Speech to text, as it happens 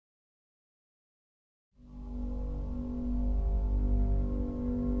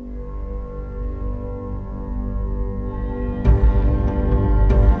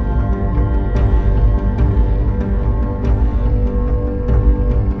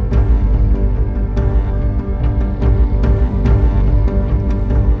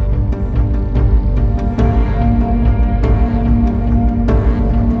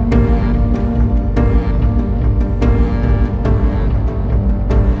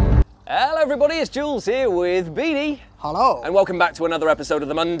Hello everybody, it's Jules here with Beanie. Hello. And welcome back to another episode of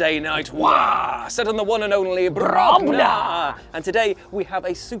the Monday Night Wah, set on the one and only Brobna. And today we have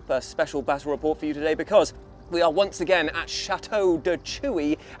a super special battle report for you today because we are once again at Chateau de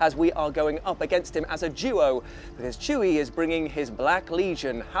Chewy as we are going up against him as a duo because Chewy is bringing his Black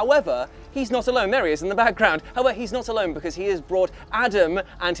Legion. However, he's not alone. There he is in the background. However, he's not alone because he has brought Adam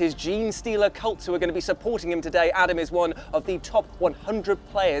and his Genestealer cults who are going to be supporting him today. Adam is one of the top 100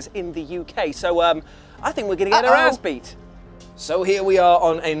 players in the UK. So I think we're going to get our ass beat. So here we are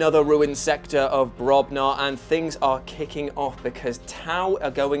on another ruined sector of Brobna, and things are kicking off because Tau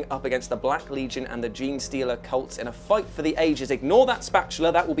are going up against the Black Legion and the Genestealer cults in a fight for the ages. Ignore that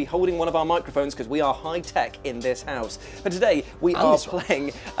spatula, that will be holding one of our microphones because we are high-tech in this house. But today we are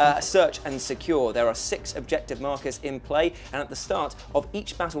playing Search and Secure. There are 6 objective markers in play, and at the start of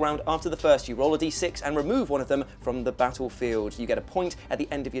each battle round after the first, you roll a d6 and remove one of them from the battlefield. You get a point at the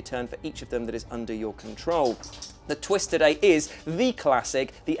end of your turn for each of them that is under your control. The twist today is the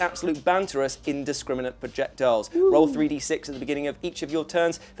classic, the absolute banterous, indiscriminate projectiles. Ooh. Roll 3d6 at the beginning of each of your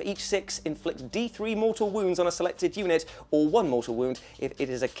turns. For each 6, inflict d3 mortal wounds on a selected unit, or 1 mortal wound if it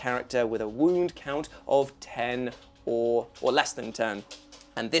is a character with a wound count of 10 or less than 10.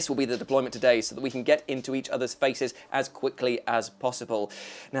 And this will be the deployment today so that we can get into each other's faces as quickly as possible.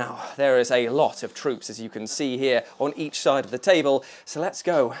 Now, there is a lot of troops, as you can see here, on each side of the table. So let's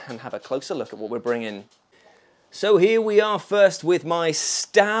go and have a closer look at what we're bringing. So here we are first with my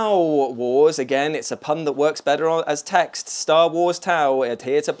Star Wars. Again, it's a pun that works better as text. Star Wars Tau,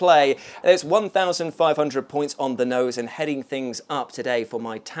 here to play. There's 1,500 points on the nose, and heading things up today for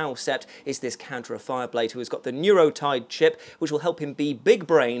my Tau Sept is this Counter of Fireblade, who has got the Neurotide chip, which will help him be big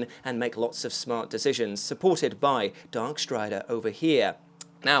brain and make lots of smart decisions, supported by Dark Strider over here.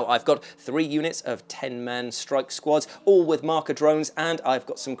 Now, I've got 3 units of 10-man strike squads, all with marker drones, and I've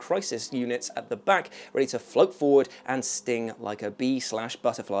got some crisis units at the back, ready to float forward and sting like a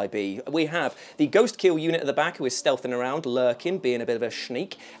bee/butterfly bee. We have the Ghost Kill unit at the back, who is stealthing around, lurking, being a bit of a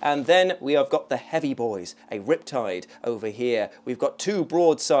sneak, and then we have got the heavy boys, a Riptide over here. We've got 2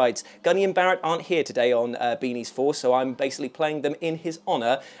 broadsides. Gunny and Barrett aren't here today on Beanie's force, so I'm basically playing them in his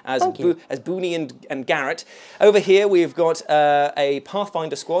honour as Booney and Garrett. Over here, we've got a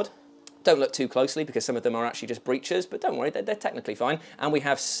Pathfinder squad. Don't look too closely because some of them are actually just breachers, but don't worry, they're technically fine. And we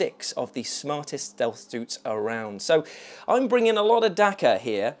have 6 of the smartest stealth suits around. So I'm bringing a lot of Dakar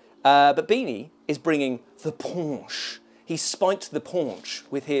here, but Beanie is bringing the paunch. He spiked the paunch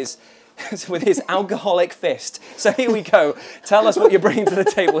with his alcoholic fist. So here we go. Tell us what you're bringing to the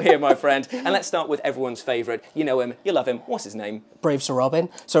table here, my friend. And let's start with everyone's favourite. You know him, you love him. What's his name? Brave Sir Robin.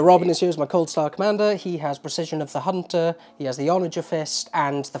 So Robin is here as my Cold Star Commander. He has Precision of the Hunter, he has the Onager Fist,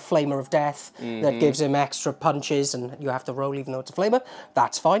 and the Flamer of Death that gives him extra punches, and you have to roll even though it's a Flamer.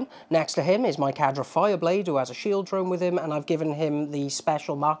 That's fine. Next to him is my Cadra Fireblade, who has a shield drone with him, and I've given him the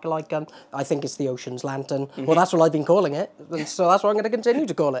special marker light gun. I think it's the Ocean's Lantern. Well, that's what I've been calling it, so that's what I'm going to continue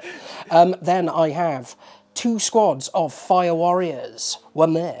to call it. Then I have 2 squads of Fire Warriors.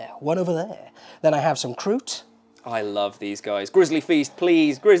 One there, one over there. Then I have some Kroot. I love these guys. Grizzly Feast,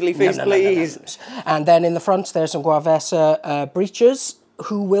 please. Grizzly Feast, please. No. And then in the front, there's some Guavessa Breachers,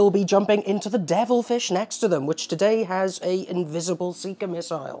 who will be jumping into the Devilfish next to them, which today has a invisible Seeker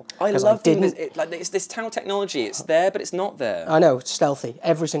missile. I love it's this Tau technology. It's there, but it's not there. I know, it's stealthy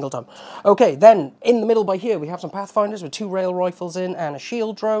every single time. Okay, then in the middle by here, we have some Pathfinders with 2 rail rifles in and a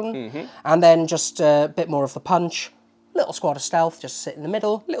shield drone. And then just a bit more of the punch. Little squad of stealth, just sit in the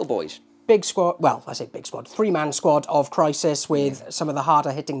middle. Little boys. Big squad, well, I say big squad, 3-man squad of Crisis with some of the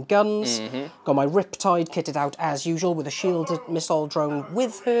harder hitting guns. Got my Riptide kitted out as usual with a shielded missile drone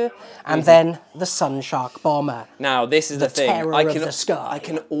with her. And then the Sunshark Bomber. Now, this is the thing. Terror of the sky. I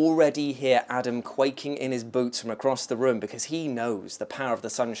can already hear Adam quaking in his boots from across the room because he knows the power of the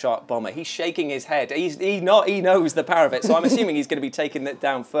Sunshark Bomber. He's shaking his head. He knows the power of it, so I'm assuming he's going to be taking it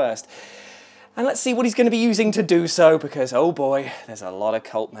down first. And let's see what he's going to be using to do so, because, oh boy, there's a lot of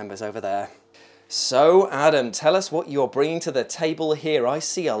cult members over there. So, Adam, tell us what you're bringing to the table here. I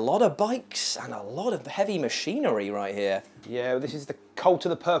see a lot of bikes and a lot of heavy machinery right here. Yeah, well, this is the Cult of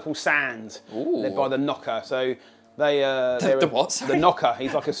the Purple Sands, led by the Knocker. So they the what? Sorry? The Knocker.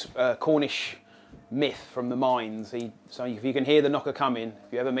 He's like a Cornish myth from the mines. So if you can hear the Knocker coming,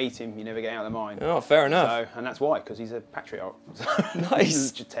 if you ever meet him, you never get out of the mine. Oh, fair enough. So, and that's why, because he's a patriarch.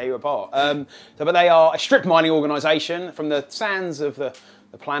 Nice. To tear you apart. But they are a strip mining organisation from the sands of the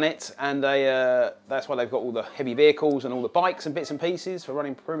planet, and that's why they've got all the heavy vehicles and all the bikes and bits and pieces for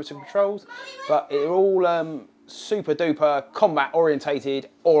running perimeter patrols. But they're all super duper combat orientated,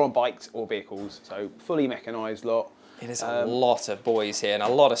 or on bikes or vehicles. So fully mechanised lot. It is a lot of boys here and a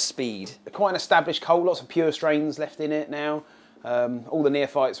lot of speed. Quite an established cult, lots of pure strains left in it now. All the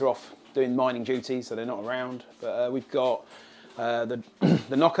neophytes are off doing mining duties, so they're not around. But we've got the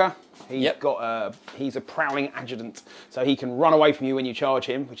knocker. He's a prowling adjutant, so he can run away from you when you charge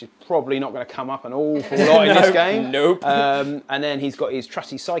him, which is probably not going to come up an awful lot in this game. Nope. And then he's got his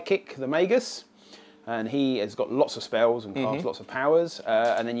trusty sidekick, the Magus, and he has got lots of spells and casts lots of powers.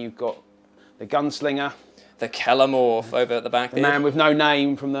 And then you've got the gunslinger, the Kelamorph over at the back. the man with no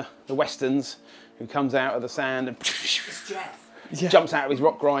name from the westerns, who comes out of the sand and jumps out of his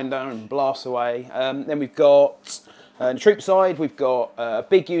rock grinder and blasts away. Then we've got. On the troop side, we've got a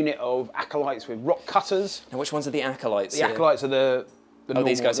big unit of acolytes with rock cutters. Now, which ones are the acolytes? The acolytes are the normal,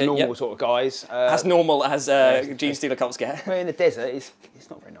 these guys, the normal sort of guys. As normal as Genestealer cults get. In the desert, it's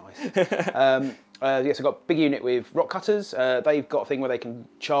not very nice. Yes, I've got a big unit with rock cutters. They've got a thing where they can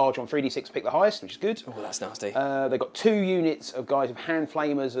charge on 3d6, pick the highest, which is good. Oh, that's nasty. They've got 2 units of guys with hand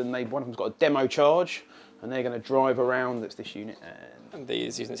flamers, and one of them's got a demo charge, and they're going to drive around. That's this unit. And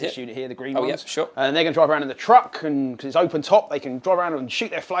these units this unit here, the green ones. Yep, sure. And they're going to drive around in the truck, and because it's open top, they can drive around and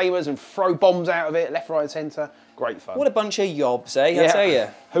shoot their flamers and throw bombs out of it, left, right, and centre. Great fun. What a bunch of yobs, eh? I tell you.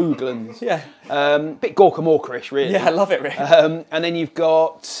 Hooglins. Yeah. Bit Gorkamorka-ish, really. Yeah, I love it, really. And then you've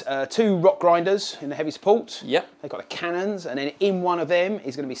got 2 rock grinders in the heavy support. Yep. They've got the cannons, and then in one of them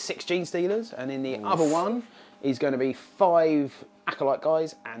is going to be 6 Genestealers, and in the other one is going to be 5 acolyte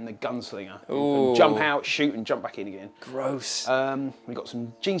guys and the gunslinger. Who can jump out, shoot, and jump back in again. Gross. We've got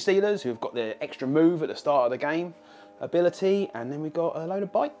some Genestealers who've got their extra move at the start of the game ability, and then we've got a load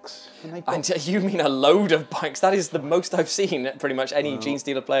of bikes. And you mean a load of bikes? That is the most I've seen pretty much any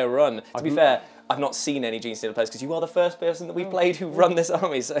Genestealer player run. To be fair, I've not seen any Genestealer players because you are the first person that we played who run this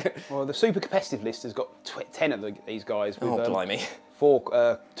army. So. Well, the super competitive list has got 10 of these guys. With, blimey.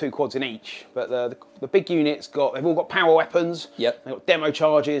 2 quads in each, but the big units they've all got power weapons. Yep. They've got demo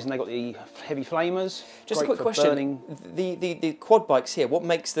charges and they've got the heavy flamers. Just a quick question: the quad bikes here, what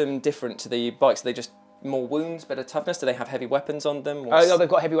makes them different to the bikes? Are they just more wounds, better toughness? Do they have heavy weapons on them? No, they've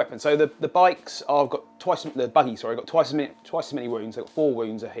got heavy weapons. So the bikes have got the buggies, sorry, got twice as many wounds. They've got 4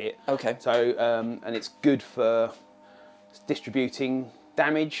 wounds a hit. Okay. So and it's good for distributing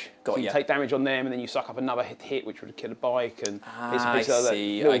damage. So you take damage on them and then you suck up another hit which would kill a bike, and I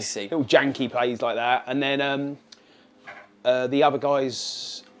see. Little janky plays like that. And then the other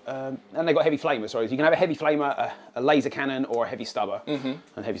guys, and they've got heavy flamers, sorry. So you can have a heavy flamer, a laser cannon, or a heavy stubber.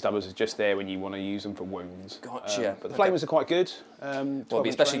 And heavy stubbers are just there when you want to use them for wounds. Gotcha. But the flamers are quite good. Well, it'll be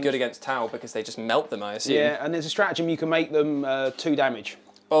especially good against Tau because they just melt them, I assume. Yeah, and there's a stratagem you can make them 2 damage.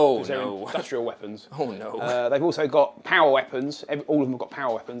 Oh no! Industrial weapons. Oh no! They've also got power weapons. All of them have got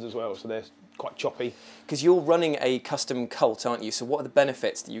power weapons as well, so they're quite choppy. Because you're running a custom cult, aren't you? So what are the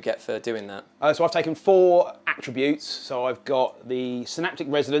benefits that you get for doing that? So I've taken 4 attributes. So I've got the synaptic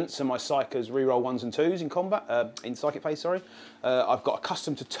resonance, so my psychers reroll 1s and 2s in combat, in psychic phase. Sorry. I've got a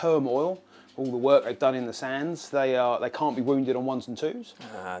custom to turmoil. All the work they've done in the sands, they can't be wounded on 1s and 2s.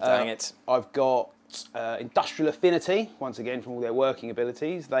 Dang it! I've got industrial affinity, once again from all their working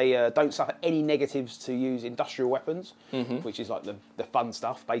abilities. They don't suffer any negatives to use industrial weapons, which is like the fun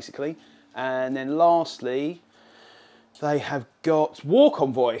stuff basically. And then lastly, they have got War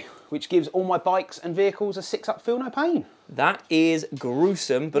Convoy, which gives all my bikes and vehicles a 6-up feel no pain. That is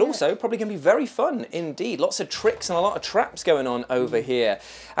gruesome, but also probably going to be very fun indeed. Lots of tricks and a lot of traps going on over here.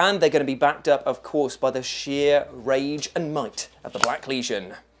 And they're going to be backed up, of course, by the sheer rage and might of the Black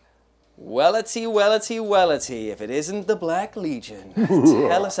Legion. Wellity, wellity, wellity, if it isn't the Black Legion.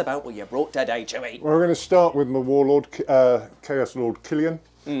 Tell us about what you brought today, Chewie. Well, we're going to start with my warlord, Chaos Lord Killian.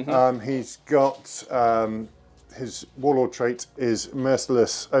 He's got, his warlord trait is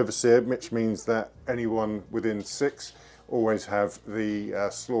Merciless Overseer, which means that anyone within 6 always have the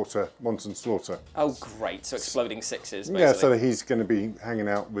wanton slaughter. Oh great, so exploding 6s basically. Yeah, so he's going to be hanging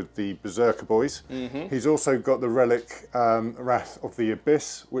out with the Berserker boys. He's also got the relic Wrath of the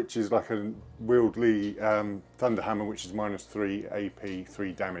Abyss, which is like a wieldly Thunderhammer, which is -3 AP,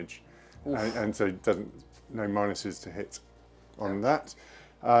 3 damage. And so no minuses to hit on that.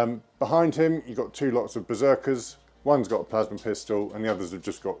 Behind him, you've got 2 lots of Berserkers. One's got a plasma pistol and the others have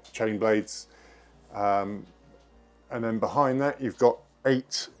just got chain blades. And then behind that, you've got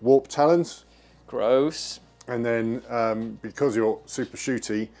 8 Warp Talons. Gross. And then, because you're super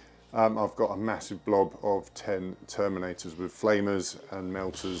shooty, I've got a massive blob of 10 Terminators with flamers and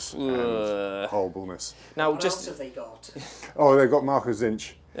melters and horribleness. Now, what else have they got? Oh, they've got Marco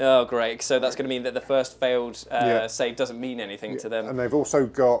Zinch. Oh, great. So that's going to mean that the first failed save doesn't mean anything to them. And they've also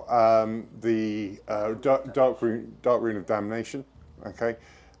got the Dark Rune of Damnation. Okay.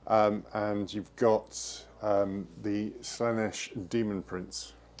 and you've got the Slaanesh Demon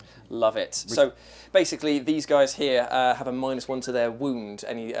Prince. Love it. So basically these guys here have a -1 to their wound.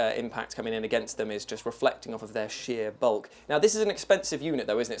 Any impact coming in against them is just reflecting off of their sheer bulk. Now this is an expensive unit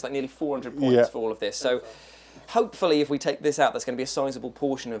though, isn't it? It's like nearly 400 points for all of this. So hopefully if we take this out, that's going to be a sizable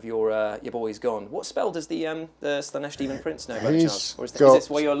portion of your boys gone. What spell does the Slaanesh Demon Prince know by chance? Or is this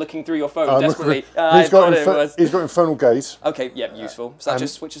why you're looking through your phone desperately? He's got Infernal Gaze. Okay, yeah, useful. So that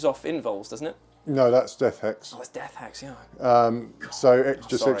just switches off invols, doesn't it? No, that's Death Hex. Oh, it's Death Hex, yeah. So it's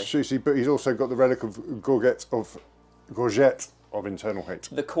just extra juicy, but he's also got the relic of Gorget of Internal Hate.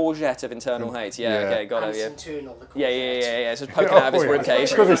 The courgette of Internal Hate, yeah, okay, got it, Internal, yeah. It's just poking out of his ribcage.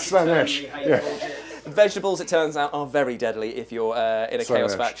 It's because it's Slaanesh. Vegetables, it turns out, are very deadly if you're in a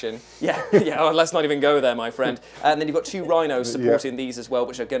Chaos faction. Yeah, well, let's not even go there, my friend. And then you've got 2 rhinos supporting these as well,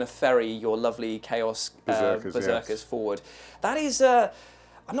 which are going to ferry your lovely Chaos Berserkers forward. That is...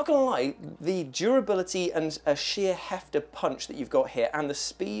 I'm not going to lie, the durability and a sheer heft of punch that you've got here, and the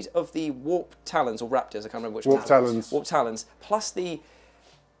speed of the Warp Talons, or Raptors, I can't remember which one. Warp Talons, plus the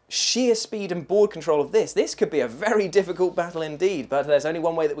sheer speed and board control of this could be a very difficult battle indeed, but there's only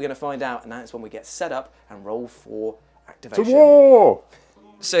one way that we're going to find out, and that's when we get set up and roll for activation. To war!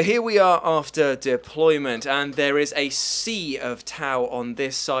 So here we are after deployment, and there is a sea of Tau on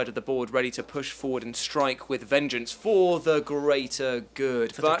this side of the board ready to push forward and strike with vengeance for the greater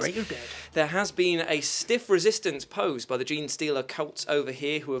good. But there has been a stiff resistance posed by the Genestealer cults over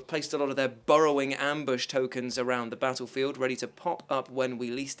here, who have placed a lot of their burrowing ambush tokens around the battlefield, ready to pop up when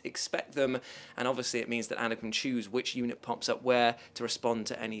we least expect them. And obviously it means that Anna can choose which unit pops up where to respond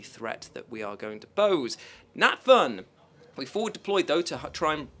to any threat that we are going to pose. Not fun! We forward deployed though to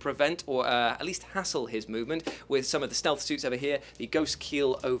try and prevent or at least hassle his movement with some of the stealth suits over here, the ghost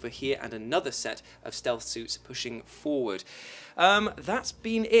keel over here, and another set of stealth suits pushing forward. That's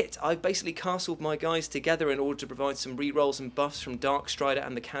been it. I've basically castled my guys together in order to provide some rerolls and buffs from Dark Strider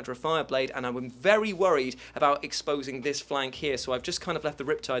and the Cadra Fireblade, and I'm very worried about exposing this flank here, so I've just kind of left the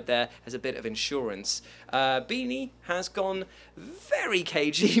Riptide there as a bit of insurance. Beanie has gone very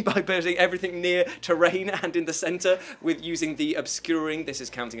cagey by building everything near terrain and in the centre with using the obscuring, this is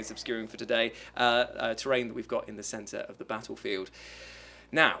counting as obscuring for today, terrain that we've got in the centre of the battlefield.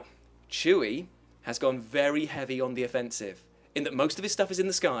 Now, Chewie has gone very heavy on the offensive, in that most of his stuff is in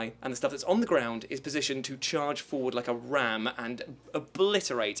the sky, and the stuff that's on the ground is positioned to charge forward like a ram and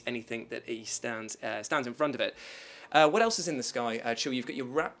obliterate anything that he stands in front of it. What else is in the sky, Chewie? You've got your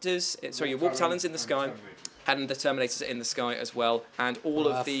Raptors, your Warp Talons in the sky, and the Terminators are in the sky as well, and all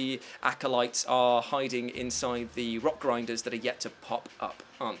of the Acolytes are hiding inside the Rock Grinders that are yet to pop up,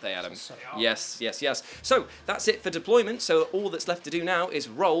 aren't they, Adam? Yes. So, that's it for deployment, so all that's left to do now is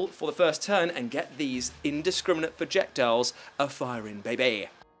roll for the first turn and get these indiscriminate projectiles a-firing, baby.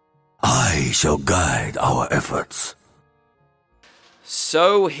 I shall guide our efforts.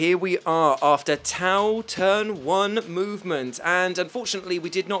 So here we are after Tau turn 1 movement, and unfortunately we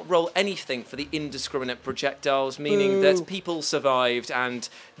did not roll anything for the indiscriminate projectiles, meaning that people survived and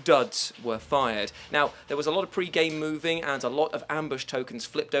duds were fired. Now, there was a lot of pre-game moving and a lot of ambush tokens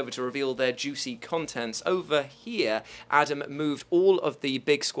flipped over to reveal their juicy contents. Over here, Adam moved all of the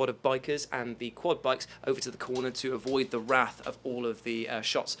big squad of bikers and the quad bikes over to the corner to avoid the wrath of all of the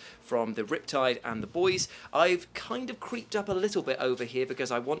shots from the Riptide and the boys. I've kind of creeped up a little bit over here because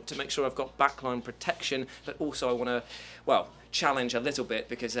I want to make sure I've got backline protection, but also I want to, well, challenge a little bit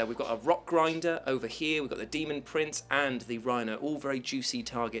because we've got a Rock Grinder over here, we've got the Demon Prince and the Rhino, all very juicy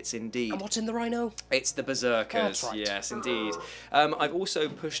targets indeed. And what's in the Rhino? It's the Berserkers, that's right. Yes indeed. I've also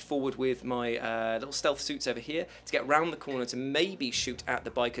pushed forward with my little stealth suits over here to get round the corner to maybe shoot at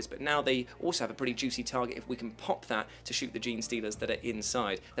the bikers, but now they also have a pretty juicy target if we can pop that to shoot the Genestealers that are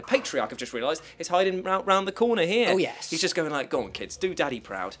inside. The Patriarch, I've just realised, is hiding round the corner here. Oh yes. He's just going like, go on kids, do daddy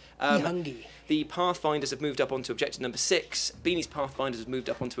proud. Hungry. The Pathfinders have moved up onto objective number 6, Beanie's Pathfinders have moved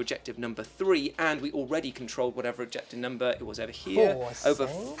up onto objective number 3, and we already controlled whatever objective number it was over here.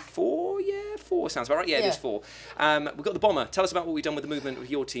 4, yeah, 4 sounds about right. Yeah, it is 4. We've got the Bomber. Tell us about what we've done with the movement with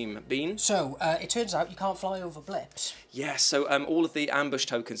your team, Bean. So, it turns out you can't fly over blips. Yes, so all of the ambush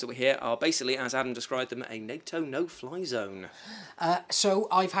tokens that were here are basically, as Adam described them, a NATO no-fly zone. So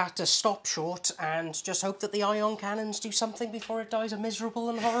I've had to stop short and just hope that the ion cannons do something before it dies a miserable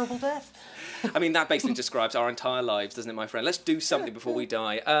and horrible death. I mean, that basically describes our entire lives, doesn't it, my friend? Let's do something before we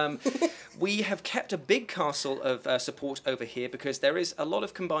die. We have kept a big castle of support over here because there is a lot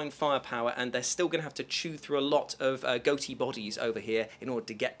of combined firepower and they're still going to have to chew through a lot of goatee bodies over here in order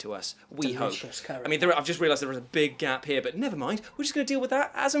to get to us, we hope. I mean, I've just realised there is a big gap here, but never mind. We're just going to deal with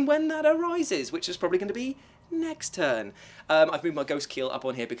that as and when that arises, which is probably going to be next turn. I've moved my Ghost Keel up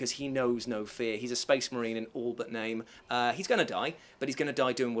on here because he knows no fear. He's a Space Marine in all but name. He's going to die, but he's going to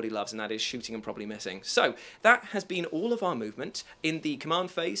die doing what he loves, and that is shooting and probably missing. So that has been all of our movement. In the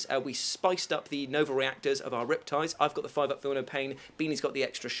command phase, we spiced up the Nova reactors of our Riptides. I've got the 5-up Feel No Pain. Beanie's got the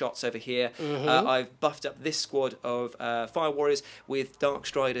extra shots over here. I've buffed up this squad of Fire Warriors with Dark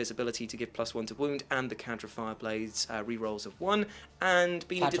Strider's ability to give +1 to wound, and the Cadra Fireblade's rerolls of 1. And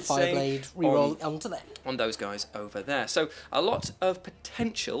Beanie did the same Fireblade reroll onto them. on those guys over there. So a lot of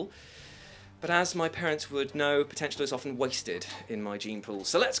potential, but as my parents would know, potential is often wasted in my gene pool.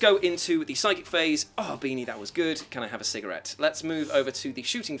 So let's go into the psychic phase. Oh, Beanie, that was good. Can I have a cigarette? Let's move over to the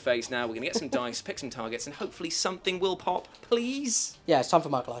shooting phase now. We're going to get some dice, pick some targets, and hopefully something will pop, please. Yeah, it's time for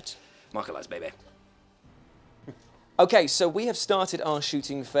Marker Lights. Marker lights, baby. Okay, so we have started our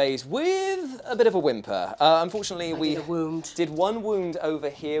shooting phase with a bit of a whimper. Unfortunately, we did one wound over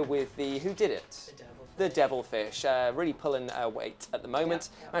here with the... Who did it? The Devilfish, really pulling weight at the moment.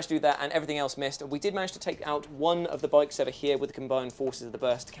 Managed to do that, and everything else missed. We did manage to take out one of the bikes over here with the combined forces of the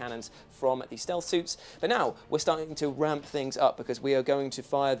burst cannons from the stealth suits. But now we're starting to ramp things up because we are going to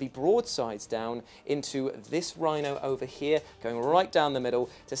fire the broadsides down into this Rhino over here, going right down the middle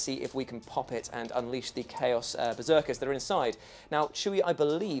to see if we can pop it and unleash the Chaos Berserkers that are inside. Now, Chewie, I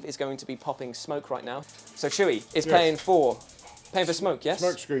believe, is going to be popping smoke right now. So Chewie is paying for smoke, yes?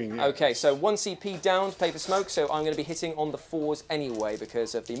 Smoke screen, yeah. Okay, so 1 CP down to pay for smoke, so I'm going to be hitting on the 4s anyway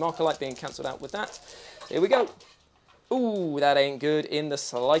because of the marker light being cancelled out with that. Here we go. Ooh, that ain't good in the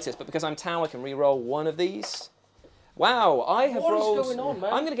slightest, but because I'm Tau, I can re-roll one of these. Wow, I have rolled... What is going on,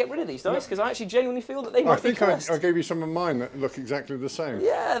 man? I'm going to get rid of these dice because I actually genuinely feel that they might be cursed. I gave you some of mine that look exactly the same.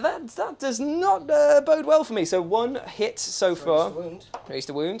 Yeah, that does not bode well for me. So 1 hit so far. Raise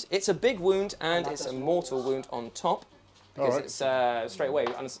the wound. It's a big wound and it's a mortal wound on top. Because it's straight away.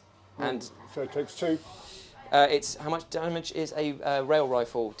 And so it takes 2. it's how much damage is a rail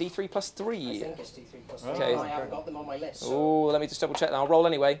rifle? D3 plus 3. I think it's D3 plus 3. Okay. I haven't got them on my list. So. Oh, let me just double check that. I'll roll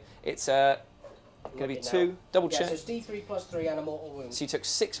anyway. It's going to be 2. Double check. So it's D3 plus 3 and a mortal wound. So you took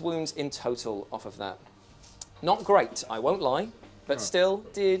 6 wounds in total off of that. Not great, I won't lie, but still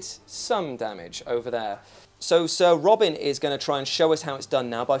did some damage over there. So Sir Robin is going to try and show us how it's done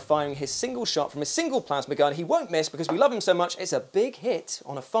now by firing his single shot from his single plasma gun. He won't miss because we love him so much. It's a big hit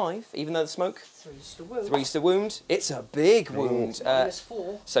on a 5, even though the smoke... 3's to wound. 3's to wound. It's a big wound.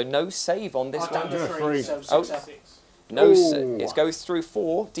 -4. So no save on this Down one. to 3, so 6 up. No, it goes through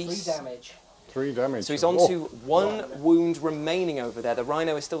 4. 3 damage. 3 damage. So he's on to 1 wound remaining over there. The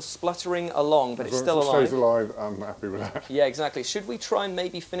Rhino is still spluttering along, but it's still alive. Stays alive, I'm happy with that. Yeah, exactly. Should we try and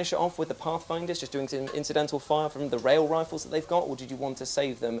maybe finish it off with the Pathfinders, just doing some incidental fire from the rail rifles that they've got, or did you want to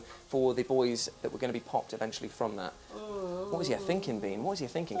save them for the boys that were going to be popped eventually from that? What was you thinking, Bean? What was you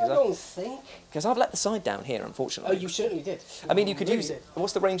thinking? I don't think. Because I've let the side down here, unfortunately. Oh, you certainly did. I mean, you could use it.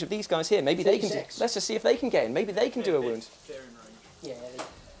 What's the range of these guys here? Maybe they can do... 36. Let's just see if they can get in. Maybe they can do a wound. Yeah.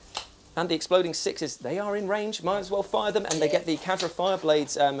 And the exploding 6s, they are in range. Might as well fire them, and they get the Cadra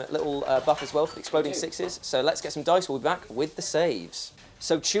Fireblade's little buff as well for the exploding 6s. So let's get some dice. We'll be back with the saves.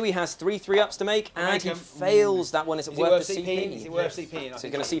 So Chewie has 3 3-ups to make, and he fails. That one isn't worth the CP. Is it worth CP? So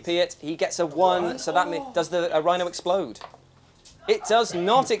he's going to CP it. He gets a 1, so that does the Rhino explode? It does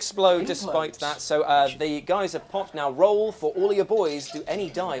not explode despite that. So the guys have popped. Now roll for all of your boys. Do any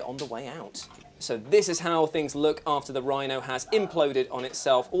die on the way out. So this is how things look after the Rhino has imploded on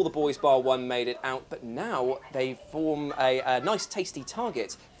itself. All the boys bar 1 made it out, but now they form a nice tasty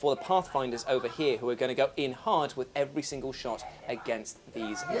target for the Pathfinders over here, who are going to go in hard with every single shot against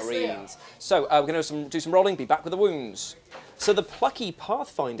these Marines. So we're going to do some rolling, be back with the wounds. So the plucky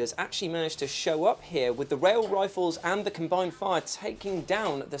Pathfinders actually managed to show up here with the rail rifles and the combined fire, taking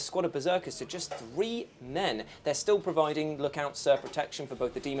down the squad of Berserkers to just 3 men. They're still providing lookout sir protection for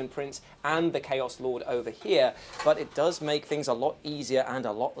both the Demon Prince and the Chaos Lord over here, but it does make things a lot easier and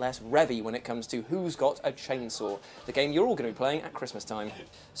a lot less revy when it comes to who's got a chainsaw, the game you're all going to be playing at Christmas time.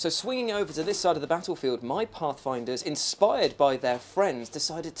 So swinging over to this side of the battlefield, my Pathfinders, inspired by their friends,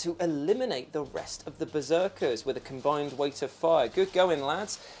 decided to eliminate the rest of the Berserkers with a combined weight of fire. Good going,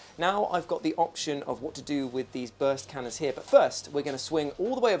 lads. Now I've got the option of what to do with these burst cannons here, but first we're going to swing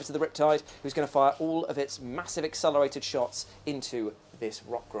all the way over to the Riptide, who's going to fire all of its massive accelerated shots into this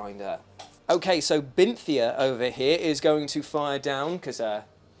rock grinder. Okay, so Binthia over here is going to fire down, because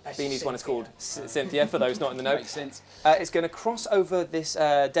Beanie's one is called Cynthia, for those not in the know. Makes sense. It's going to cross over this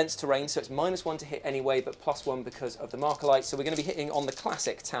dense terrain, so it's -1 to hit anyway, but +1 because of the marker light. So we're going to be hitting on the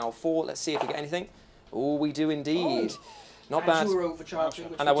classic Tau 4. Let's see if we get anything. Oh, we do indeed. Not bad. You were overcharging,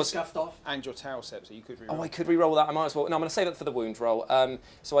 which And I we was just scuffed off. And your tail step, so you could re-roll. Oh, I could re-roll that. I might as well. No, I'm going to save it for the wound roll.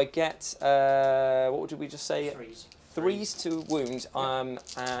 So I get what did we just say? Threes to wound.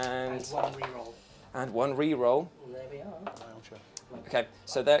 And one re-roll. And one re-roll. And there we are. Okay,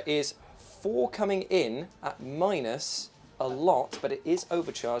 so there is 4 coming in at minus a lot, but it is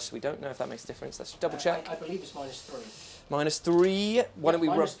overcharged, so we don't know if that makes a difference. Let's double check. I believe it's -3. -3. Why don't we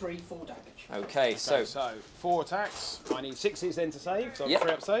roll? -3, 4 damage. Okay, so 4 attacks. I need 6s then to save, so I've Yep. got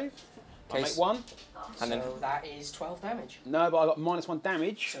 3 up save. I Okay, make 1. and then So that is 12 damage. No, but I got -1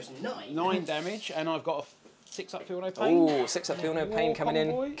 damage. So it's 9. 9 damage, and I've got a 6 up, feel no pain. ooh, 6 up, feel no pain War coming in.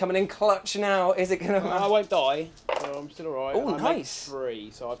 convoy. Coming in clutch now. Is it gonna? I won't die, so I'm still alright. Oh, I make nice. 3,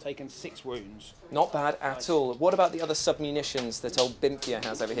 so I've taken 6 wounds. Not bad at all. What about the other submunitions that old Bymphia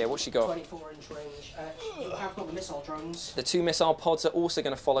has over here? What's she got? 24-inch range. You have got the missile drones. The 2 missile pods are also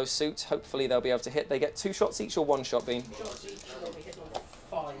going to follow suit. Hopefully they'll be able to hit. They get 2 shots each or 1 shot, Bean? Shots each, they'll be hitting on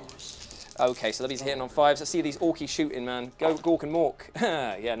 5s. Okay, so they'll be hitting on 5s. I see these orky shooting, man. Go Gork and Mork.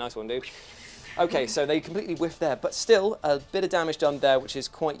 Yeah, nice one, dude. Okay, so they completely whiffed there, but still a bit of damage done there, which is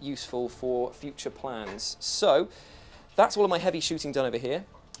quite useful for future plans. So that's all of my heavy shooting done over here.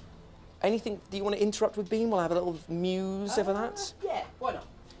 Anything, do you want to interrupt with Beam? We'll have a little muse over that. Yeah, why not?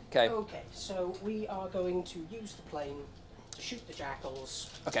 Okay. Okay, so we are going to use the plane to shoot the jackals.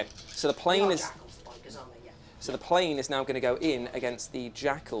 Okay, so the They plane are is... jackals, the bikers, aren't they? Yeah. So the plane is now going to go in against the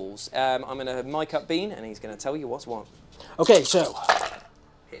jackals. I'm going to mic up Bean, and he's going to tell you what's what. Okay, so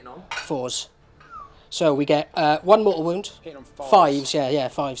Hitting on. 4s. So we get 1 mortal wound. Hitting on 5s. 5s, yeah,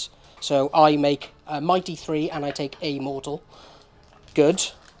 5s. So I make a mighty 3 and I take a mortal.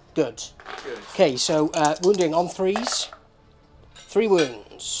 Good. Okay, so wounding on 3s. 3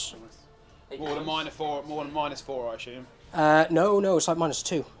 wounds. More than -4, more than -4, I assume. No, it's like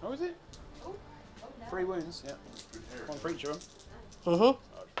 -2. Oh, is it? 3 wounds, yeah. 1 for each of them. Mm-hmm.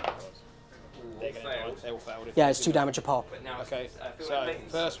 They're going to die. They all failed. Yeah, it's 2 damage a pop. But now Okay, it's, so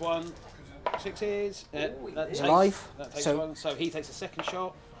first one, 6s. That He's takes, alive. That takes So- 1. So he takes a 2nd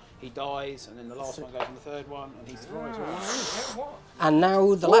shot. He dies, and then the last one goes on the 3rd one, and he's survived. And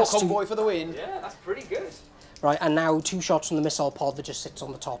now the War last 2... convoy for the win. Yeah, that's pretty good. Right, and now 2 shots from the missile pod that just sits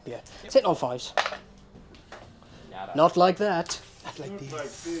on the top here. It's hitting on 5s. Not like that. Not like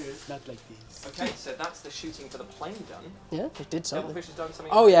this. Not like this. Okay, so that's the shooting for the plane done. Yeah, it did something. Devilfish has done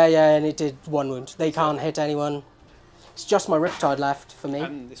something. Oh yeah, and it did 1 wound. They can't hit anyone. It's just my Riptide left for me.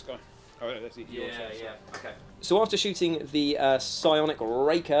 And this guy. Oh, that's it. Okay. So after shooting the psionic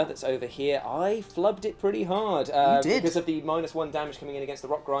raker that's over here, I flubbed it pretty hard. You did. Because of the -1 damage coming in against the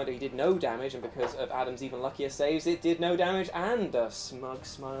rock grinder, he did no damage, and because of Adam's even luckier saves, it did no damage and a smug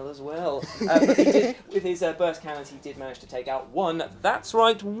smile as well. But he did, with his burst cannons, he did manage to take out 1. That's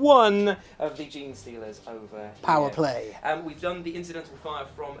right, 1 of the Genestealers over here. Power play. We've done the incidental fire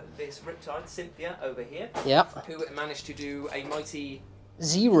from this Riptide, Cynthia, over here, Yep. who managed to do a mighty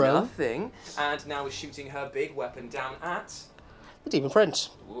 0. nothing, and now is shooting her big weapon down at. The Demon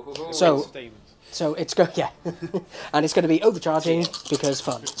Prince. Woohoo. So, Demons. so it's go yeah, and it's going to be overcharging because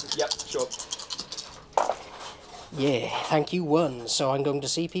fun. Yep, sure. Yeah, thank you 1. So I'm going to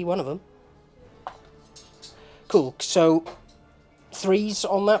CP 1 of them. Cool. So 3s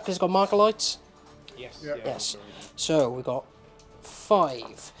on that because it's got marker lights. Yes. Yeah. Yes. So we got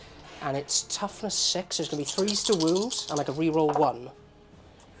 5, and it's toughness 6. So it's going to be 3s to wounds, and I can re-roll 1.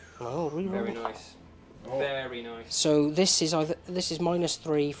 Oh, re-roll. Very nice. Very nice. So this is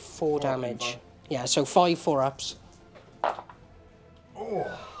 -3, 4 damage. Yeah, so 5 4-ups.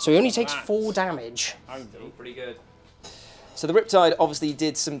 So he only takes 4 damage. Still pretty good. So the Riptide obviously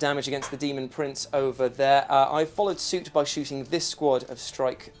did some damage against the Demon Prince over there. I followed suit by shooting this squad of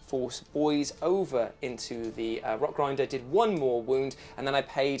Strike Force boys over into the Rock Grinder, did 1 more wound, and then I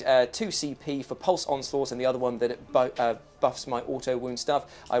paid 2 CP for Pulse Onslaught and the other one that it buffs my auto wound stuff.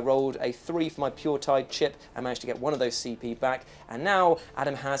 I rolled a 3 for my Pure Tide chip and managed to get 1 of those CP back. And now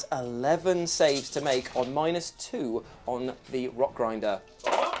Adam has 11 saves to make on -2 on the Rock Grinder.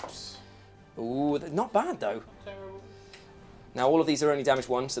 Ooh, not bad though. Now all of these are only damage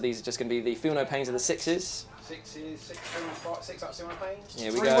 1, so these are just going to be the Feel No Pains of the 6s. 6s, 6 up, 0 pains.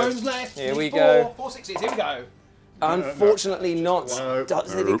 Here we 3 go. wounds left. Here we 4, go. 4 6s. Here we go. Unfortunately not. No.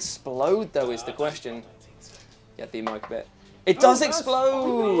 Does it explode though is the question. Get the mic a bit. It does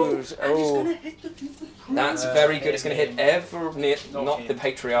explode! Oh, that's very good. It's going to hit not the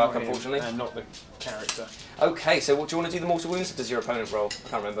Patriarch, unfortunately. And not the character. Okay, so what do you want to do the mortal wounds? Or does your opponent roll? I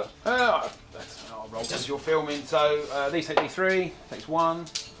can't remember. I'll roll as you're filming. So these take D3, takes 1.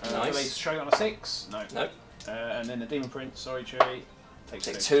 Nice. These straight on a 6. No. Nope. And then the Demon Prince, sorry, Chewie,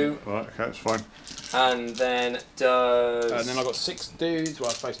 Take 2. Right, okay, that's fine. And then does... And then I've got 6 dudes. Well,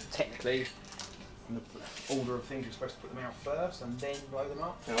 I'm supposed to technically, in the order of things, you're supposed to put them out first and then blow them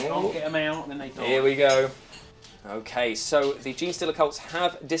up. Oh. Can't get them out, and then they die. Here we go. Okay, so the Genestealer cults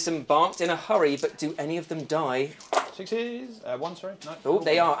have disembarked in a hurry, but do any of them die? 6s. 1, sorry. No. Oh,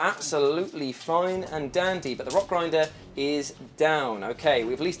 they are absolutely fine and dandy, but the Rock Grinder is down. Okay,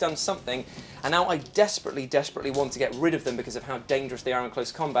 we've at least done something, and now I desperately, desperately want to get rid of them because of how dangerous they are in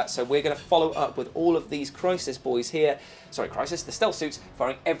close combat, so we're going to follow up with all of these Crisis boys here. Sorry, Crisis, the stealth suits,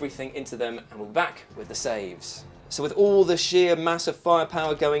 firing everything into them, and we'll be back with the saves. So with all the sheer massive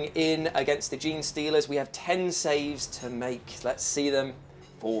firepower going in against the Genestealers, we have 10 saves to make. Let's see them.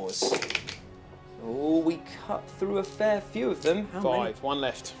 4s. Oh, we cut through a fair few of them. How 5. many? 1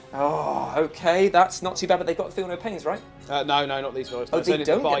 left. Oh, okay. That's not too bad, but they've got the feel no pains, right? No, not these guys. Oh, they the don't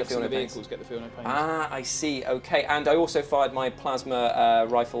get the bikes feel and no the pains. vehicles get the feel no pains. Ah, I see. Okay, and I also fired my plasma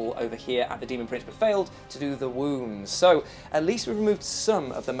rifle over here at the Demon Prince, but failed to do the wounds. So at least we've removed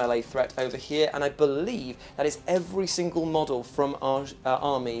some of the melee threat over here, and I believe that is every single model from our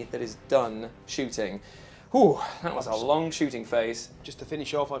army that is done shooting. Whew, that was a long shooting phase. Just to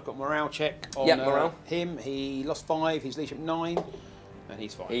finish off, I've got morale check on morale. him. He lost 5, he's leadership 9, and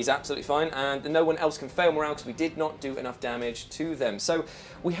he's fine. He's absolutely fine, and no one else can fail morale because we did not do enough damage to them. So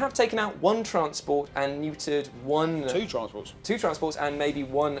we have taken out 1 transport and neutered 1... 2 transports. 2 transports and maybe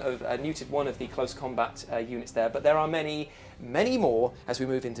neutered one of the close combat units there, but there are many, many more as we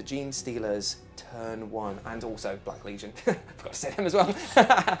move into Genestealer's turn 1, and also Black Legion. Forgot to say them as well.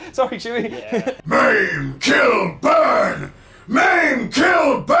 Sorry, Chewie. Yeah. Maim, kill, burn! Maim,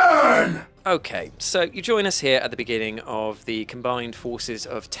 kill, burn! Okay, so you join us here at the beginning of the combined forces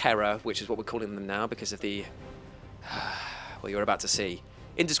of terror, which is what we're calling them now because of the, well, you're about to see.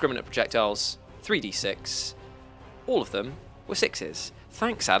 Indiscriminate projectiles, 3d6, all of them were 6s.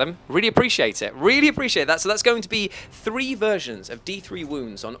 Thanks, Adam. Really appreciate it. Really appreciate that. So that's going to be 3 versions of D3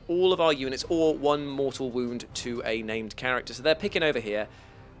 wounds on all of our units, or 1 mortal wound to a named character. So they're picking over here.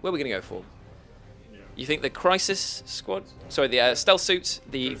 Where are we going to go for? You think the Crisis squad? Sorry, the stealth suits,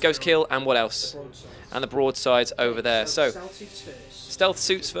 the Ghost Kill, and what else? And the broadsides over there. So, stealth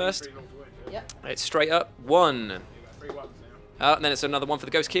suits first. Yep. It's straight up. 1. 3 1s And then it's another 1 for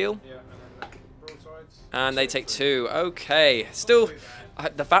the Ghost Kill. now. Yeah, and then broadsides. And they take 2. Okay. Still,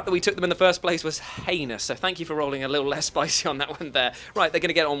 the fact that we took them in the first place was heinous, so thank you for rolling a little less spicy on that one there. Right, they're going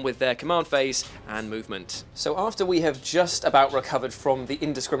to get on with their command phase and movement. So after we have just about recovered from the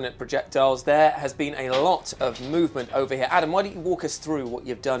indiscriminate projectiles, there has been a lot of movement over here. Adam, why don't you walk us through what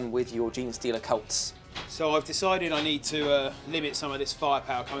you've done with your Genestealer cults? So I've decided I need to limit some of this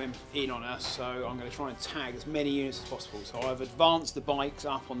firepower coming in on us, so I'm going to try and tag as many units as possible. So I've advanced the bikes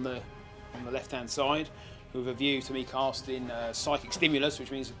up on the left-hand side, with a view to me casting Psychic Stimulus, which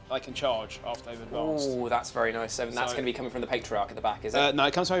means I can charge after they've advanced. Oh, that's very nice. So that's going to be coming from the Patriarch at the back, is it? No,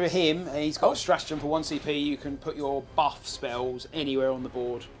 it comes over him, and he's got a stratagem for 1 CP. You can put your buff spells anywhere on the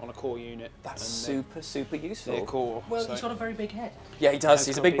board on a core unit. That's super, super useful. They're core. Well, so he's got a very big head. Yeah, he does.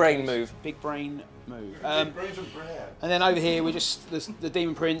 He's a big brain move. Big brain move. Brains of bread. And then over here, we're just the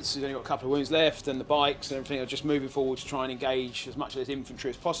Demon Prince, who's only got a couple of wounds left, and the bikes and everything are just moving forward to try and engage as much of this infantry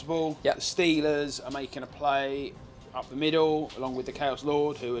as possible. Yep. The Steelers are making a play up the middle, along with the Chaos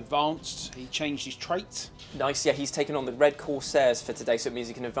Lord, who advanced. He changed his trait. Nice, yeah, he's taken on the Red Corsairs for today, so it means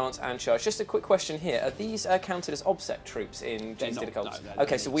he can advance and charge. Just a quick question here, are these counted as OBSEC troops in Genestealer cults? No,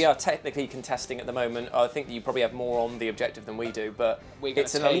 okay, so we are technically contesting at the moment. I think that you probably have more on the objective than we do, but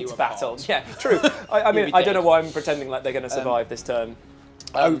it's an elite battle. Yeah, true. I mean, I don't know why I'm pretending like they're going to survive this turn.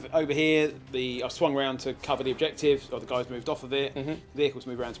 Over here, I swung around to cover the objective, or the guys moved off of it. Vehicles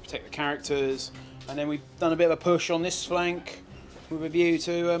move around to protect the characters. And then we've done a bit of a push on this flank with a view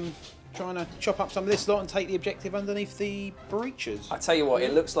to trying to chop up some of this lot and take the objective underneath the breaches. I tell you what,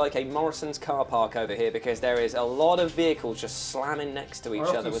 it looks like a Morrison's car park over here because there is a lot of vehicles just slamming next to each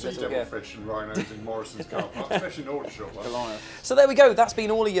other with little gear. Devilfish and rhinos in Morrison's car park, especially in Aldershot. So there we go, that's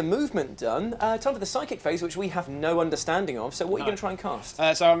been all of your movement done. Time for the psychic phase, which we have no understanding of, so what are you going to try and cast? So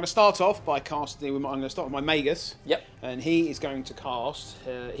I'm going to start off by casting, I'm going to start with my Magus. Yep. And he is going to cast,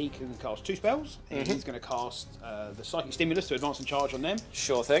 he can cast 2 spells. He's going to cast the Psychic Stimulus to advance and charge on them.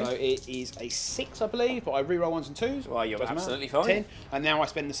 Sure thing. So it is a 6, I believe, but I reroll 1s and 2s. Well, you're Doesn't absolutely matter. fine. 10. And now I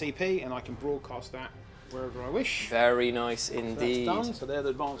spend the CP and I can broadcast that wherever I wish. Very nice indeed. That's done, so they're the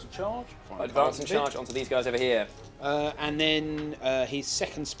advance and charge. Advance and charge onto these guys over here. And then his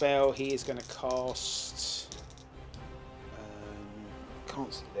second spell, he is going to cast...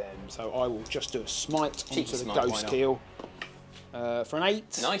 can't see them, so I will just do a smite Cheeky onto the smite, why Ghost not? Kill for an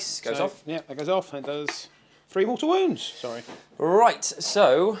 8. Nice, goes So, off. Yeah, that goes off, and it does 3 mortal wounds. Sorry. Right,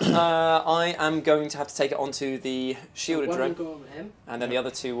 so I am going to have to take it onto the shielded One drone, will go over him. and then the other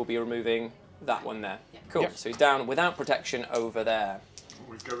 2 will be removing that one there. Cool. Yep. So he's down without protection over there.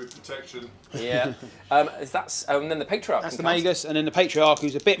 We go with protection. Yeah. And then the patriarch. That's the can cast. Magus, and then the Patriarch,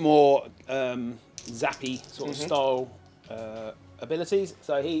 who's a bit more zappy sort of style abilities.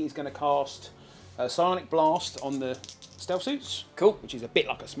 So he's going to cast Psionic Blast on the stealth suits. Cool. Which is a bit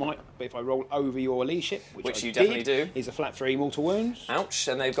like a smite, but if I roll over your leadership, which I you definitely do, is a flat 3 mortal wounds. Ouch!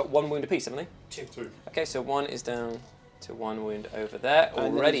 And they've got 1 wound apiece, haven't they? 2. Okay, so 1 is down to 1 wound over there.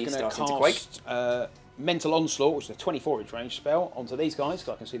 And Already then he's starting gonna to quake. cast Mental Onslaught, which is a 24-inch range spell, onto these guys,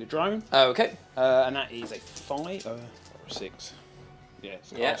 because I can see the drone. Okay. And that is a 5 or 6. Yeah,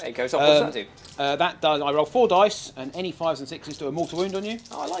 it's Yeah, cast. it goes off. What's that do? That does. I roll 4 dice, and any 5s and 6s do a mortal wound on you.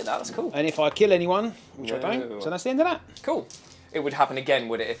 Oh, I like that. That's cool. And if I kill anyone, which I No. don't, so that's the end of that. Cool. It would happen again,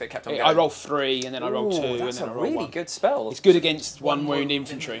 would it, if it kept on going? I roll 3, and then I roll 2, Ooh, and that's then a I roll really 1. good spell. It's good against 1 One wound wound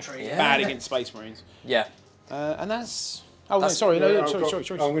infantry. infantry, yeah. Bad against Space Marines. Yeah. And that's. Oh, That's- no, sorry, Yeah, no, I've sorry.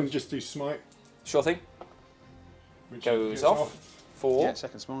 got- I'm going to just do smite. Sure thing. Which Goes gets off. 4. Yeah,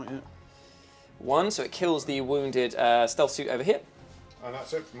 second smite, yeah. 1, so it kills the wounded stealth suit over here. And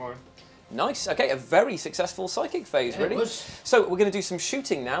that's it for mine. Nice. Okay, a very successful psychic phase, Yeah, it really. was. So we're going to do some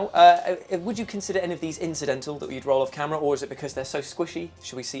shooting now. Would you consider any of these incidental that you'd roll off camera, or is it because they're so squishy?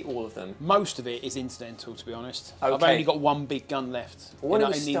 Should we see all of them? Most of it is incidental, to be honest. I've Okay. only got 1 big gun left What do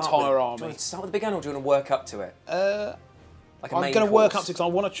in we the start entire with? Do you army. want to start with the big gun, or do you want to work up to it? Like a I'm main going to work course? up to because I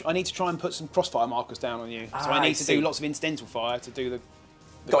want to. I need to try and put some crossfire markers down on you. So Ah, I I need to see. do lots of incidental fire to do the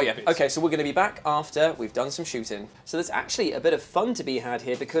Got you. bits. Okay, so we're going to be back after we've done some shooting. So there's actually a bit of fun to be had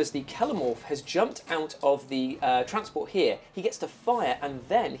here because the Kellamorph has jumped out of the transport here. He gets to fire and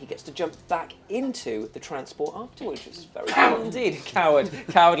then he gets to jump back into the transport afterwards, which is very cool indeed.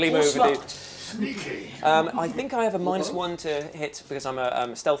 Cowardly move indeed. Sneaky. I think I have a -1 to hit because I'm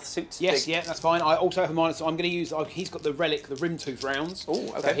a stealth suit. Yes, big- yeah, that's fine. I also have a minus. I'm going to use. He's got the relic, the rim tooth rounds. Ooh,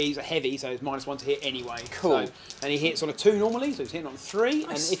 So okay. he's a heavy, so it's -1 to hit anyway. Cool. So, and he hits on a 2 normally, so he's hitting on 3.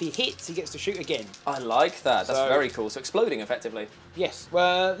 Nice. And if he hits, he gets to shoot again. I like that. That's So- very cool. So exploding effectively. Yes.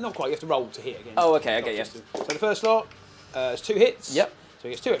 Well, not quite. You have to roll to hit again. Oh, okay, I Not get you. just So the first lot is 2 hits. Yep. So he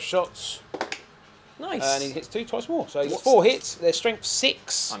gets 2 extra shots, Nice. and he hits 2 twice more. So he gets 4 hits. Their strength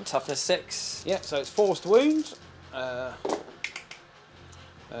 6. I'm toughness 6. Yeah. So it's 4 to wound.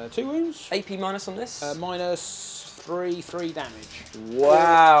 2 wounds. AP minus on this. -3 damage.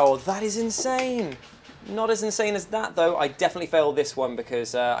 Wow, that is insane. Not as insane as that though. I definitely failed this one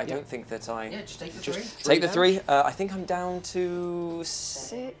because I don't think that I Yeah, just take the 3. take the 3. I think I'm down to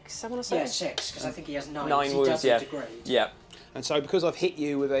 6. I want to say Yeah, 6, because I think he has 9. 9 he wounds. does Yeah, degrade. yeah. And so because I've hit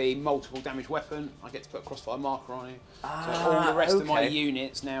you with a multiple damage weapon, I get to put a crossfire marker on you. So all the rest of my okay.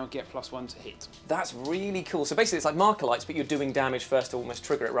 units now get +1 to hit. That's really cool. So basically, it's like marker lights, but you're doing damage first to almost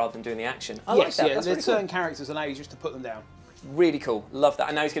trigger it rather than doing the action. I like Yes, that. yeah. That's There's really cool. certain characters allow you just to put them down. Really cool. Love that.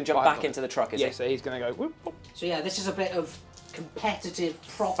 And now he's going to jump Right, back into the truck, is Yeah, he? so he's going to go whoop, whoop, So yeah, this is a bit of competitive,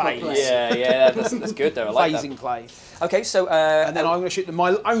 proper Phase. play. Yeah, that's good though. I like phasing play. that. Okay, so And then I'm going to shoot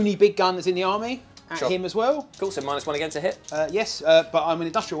my only big gun that's in the army at Sure. him as well. cool. So -1 again to hit. Yes, but I'm an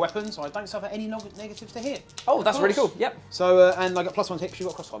industrial weapon, so I don't suffer any negatives to hit. Oh, that's really cool. Yep. So, and I got +1 to hit because you've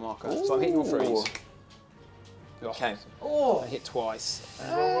got a crossfire marker. So I'm hitting on 3s. Okay. Oh, I hit twice.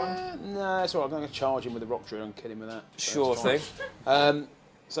 No, it's all right. I'm going to charge him with a rock drill and kill him with that. So Sure it's fine.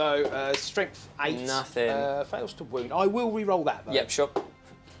 thing. Strength 8. Nothing. Fails to wound. I will re-roll that though. Yep, sure.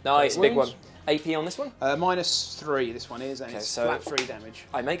 Nice, big one. wounds. AP on this one. -3 this one is, and it's so- flat 3 damage.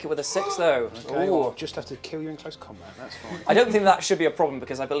 I make it with a 6 though. Okay, Ooh. I'll just have to kill you in close combat, that's fine. I don't think that should be a problem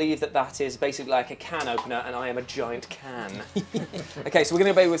because I believe that that is basically like a can opener and I am a giant can. Okay, so we're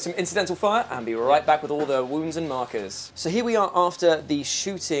going to go with some incidental fire and be right back with all the wounds and markers. So here we are after the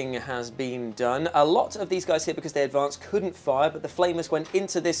shooting has been done. A lot of these guys here, because they advanced, couldn't fire, but the flamers went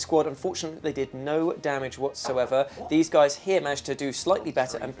into this squad. Unfortunately, they did no damage whatsoever. These guys here managed to do slightly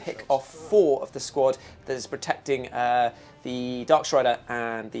better and pick off 4 of the squad that is protecting the Darkstrider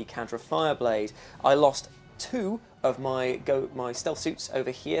and the Counter of Fireblade. I lost 2 of my stealth suits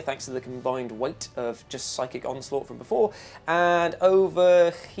over here, thanks to the combined weight of just Psychic Onslaught from before. And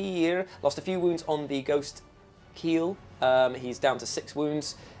over here, lost a few wounds on the Ghost Keel. He's down to 6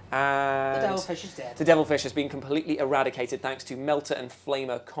 wounds. And The devilfish is dead. the devilfish has been completely eradicated thanks to Melter and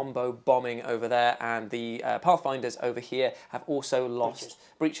Flamer combo bombing over there, and the Pathfinders over here have also lost...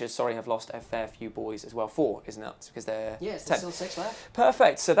 Breaches, sorry, have lost a fair few boys as well. 4, isn't it? Because they're Yes, 10. there's still 6 left.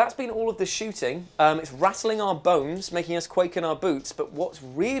 Perfect. So that's been all of the shooting. It's rattling our bones, making us quake in our boots, but what's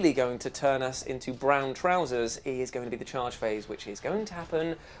really going to turn us into brown trousers is going to be the charge phase, which is going to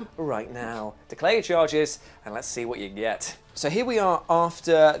happen right now. Declare your charges, and let's see what you get. So here we are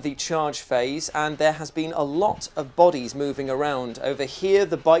after the charge phase, and there has been a lot of bodies moving around. Over here,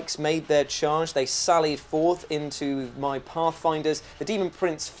 the bikes made their charge. They sallied forth into my Pathfinders. The Demon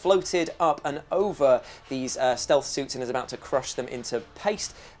Prince floated up and over these stealth suits and is about to crush them into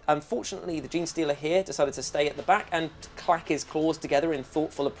paste. Unfortunately, the Genestealer here decided to stay at the back and clack his claws together in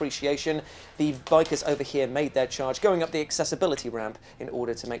thoughtful appreciation. The bikers over here made their charge, going up the accessibility ramp in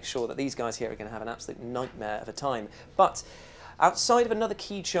order to make sure that these guys here are going to have an absolute nightmare of a time. But outside of another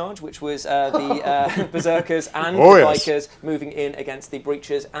key charge, which was the Berserkers and the Bikers moving in against the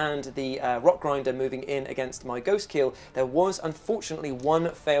Breaches and the Rock Grinder moving in against my Ghost Keel, there was unfortunately one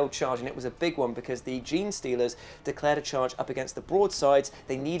failed charge, and it was a big one because the Genestealers declared a charge up against the broadsides.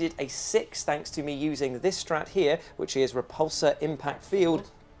 They needed a 6 thanks to me using this strat here, which is Repulsor Impact Field.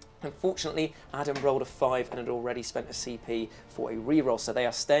 Unfortunately, Adam rolled a 5 and had already spent a CP for a reroll, so they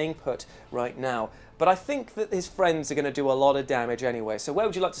are staying put right now. But I think that his friends are going to do a lot of damage anyway. So where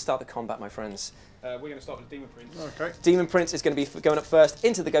would you like to start the combat, my friends? We're going to start with Demon Prince. Okay. Demon Prince is going to be going up first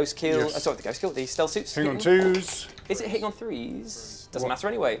into the Ghost Keel. Yes. Sorry, the Ghost Keel, the stealth suits. Hitting on 2s. Is it hitting on 3s? Doesn't matter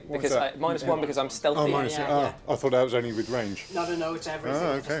anyway, What's because that? -1 because I'm stealthy. Oh, minus Yeah. I thought that was only with range. No, it's everything.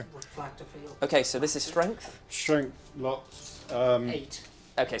 Oh, okay. Reflector field. Okay, so this is strength. Strength, lots. 8.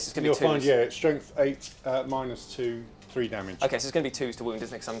 Okay, so it's going You'll to be 2s. find, yeah, it's strength 8, -2, 3 damage. Okay, so it's going to be 2s to wound,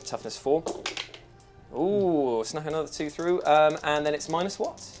 isn't it? Because I'm toughness 4. Ooh, snuck another 2 through. And then it's minus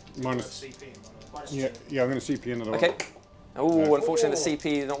what? Minus, Minus yeah, 2. yeah, I'm going to CP another Okay. one. Oh, No. unfortunately the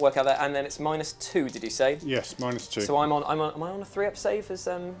CP did not work out there. And then it's -2, did you say? Yes, -2. So am I on a 3-up save as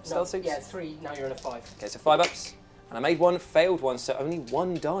stealth suits? Yeah, 3. Now you're in a 5. Okay, so 5 ups. And I made 1, failed 1, so only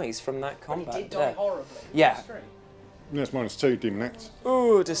 1 dies from that But combat. he did die there. horribly. Yeah. No, it's -2, Demon X.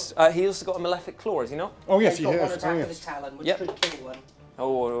 Ooh, just he also got a malefic claw, has he not? Oh, yes, He's he got one has. attack Oh, with yes. his talon, which Yep. could kill one.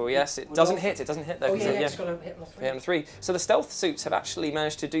 Oh, yes, it Would doesn't all- hit. It doesn't hit though. Oh 'cause yeah, it- it's got to hit on a 3. Hit on a 3. So the stealth suits have actually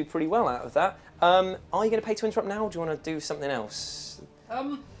managed to do pretty well out of that. Are you going to pay to interrupt now, or do you want to do something else? Well...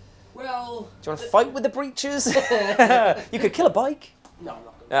 Do you want to fight with the breaches? You could kill a bike. No, I'm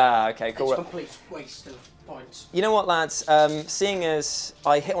not going to. Ah, okay, cool. It's a complete waste of points. You know what, lads? Seeing as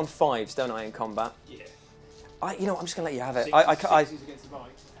I hit on 5s, don't I, in combat? Yeah. You know what, I'm just going to let you have it. Sixes against the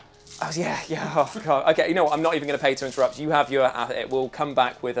bikes. Oh, yeah, oh, God. Okay, you know what, I'm not even going to pay to interrupt. You have your... it will come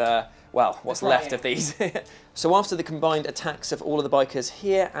back with, well, what's left of these. So after the combined attacks of all of the bikers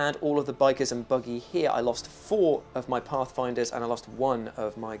here and all of the bikers and buggy here, I lost 4 of my Pathfinders and I lost 1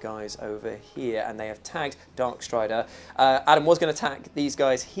 of my guys over here, and they have tagged Darkstrider. Adam was going to attack these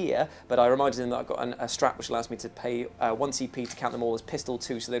guys here, but I reminded him that I've got a strat which allows me to pay 1 CP to count them all as pistol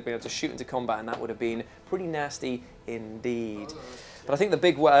 2, so they'd be able to shoot into combat, and that would have been pretty nasty indeed. But I think the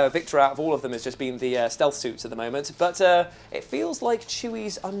big victor out of all of them has just been the stealth suits at the moment. But it feels like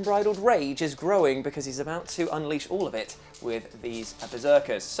Chewie's unbridled rage is growing because he's about to unleash all of it with these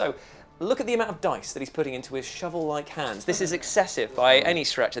berserkers. So look at the amount of dice that he's putting into his shovel-like hands. This is excessive by any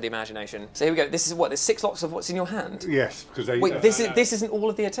stretch of the imagination. So here we go. This is what? There's 6 lots of what's in your hand? Yes, because they... Wait, this isn't all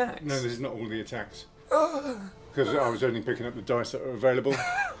of the attacks? No, this is not all the attacks. Because I was only picking up the dice that are available.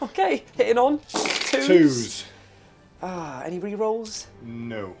 Okay, hitting on. 2s. 2s. Ah, any re-rolls?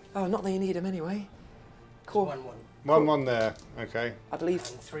 No. Oh, not that you need them anyway. Cool. 1-1. 1-1 there, okay. I believe...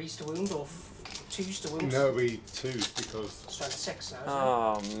 And 3s to wound or 2s to wound? No, it'll be 2s because... So that's 6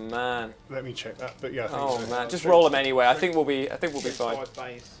 now, isn't Oh, man. Let me check that, but yeah, I think Oh, so. man. Just roll them anyway. I think we'll be fine. 5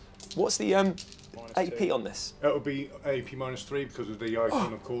 base. What's the AP 2. on this? It'll be AP -3 because of the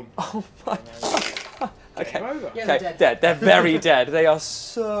icon of corn. Oh, my... Okay. Game over. Yeah, Okay, they're dead. dead. They're very dead. They are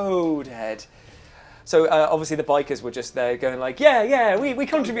so dead. So obviously the bikers were just there going like, yeah, we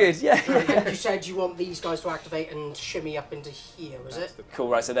contributed, yeah. And you said you want these guys to activate and shimmy up into here, was it? Cool,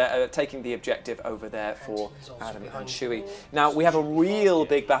 right, so they're taking the objective over there for he's also Adam and behind Chewie. the wall. Now, we have a real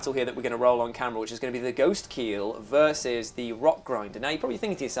big battle here that we're going to roll on camera, which is going to be the Ghost Keel versus the Rock Grinder. Now, you're probably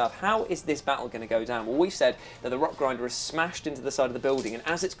thinking to yourself, how is this battle going to go down? Well, we've said that the Rock Grinder is smashed into the side of the building, and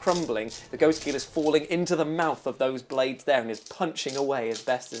as it's crumbling, the Ghost Keel is falling into the mouth of those blades there and is punching away as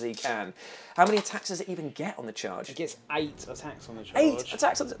best as he can. How many attacks does it even get on the charge? It gets 8 attacks on the charge. 8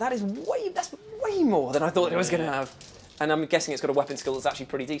 attacks on the... That's way more than I thought it was going to have. And I'm guessing it's got a weapon skill that's actually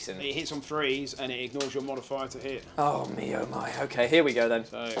pretty decent. It hits on 3s and it ignores your modifier to hit. Oh me, oh my. Okay, here we go then.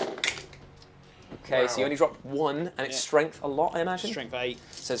 So, okay, so you only dropped 1, and it's strength a lot, I imagine? strength 8.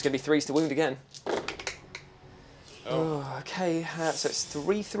 So it's going to be 3s to wound again. Oh, okay, so it's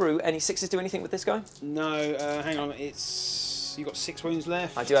 3 through. Any 6s do anything with this guy? No, hang on, you got 6 wounds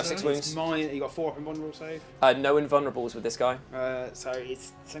left. I do have 6 wounds. Mine, you got 4 up invulnerable save. No invulnerables with this guy. So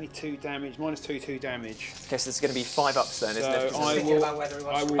it's only 2 damage, -2 damage. Okay, so this is going to be 5 ups then, isn't it?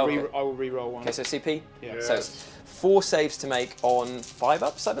 I will re-roll 1. Okay, so CP? Yeah. So it's 4 saves to make on 5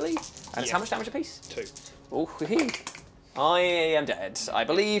 ups, I believe? And it's how much damage a piece? 2. Oh, I am dead, I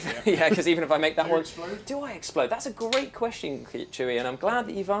believe. Yeah, because even if I make that one... Do I explode? That's a great question, Chewie, and I'm glad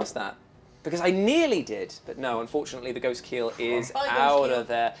that you've asked that. Because I nearly did, but no, unfortunately the ghost keel is out of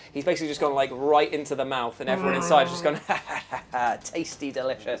there. He's basically just gone like right into the mouth, and everyone inside has just gone, ha ha ha ha, tasty,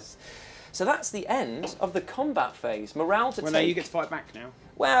 delicious. So that's the end of the combat phase. Morale to take... No, you get to fight back now.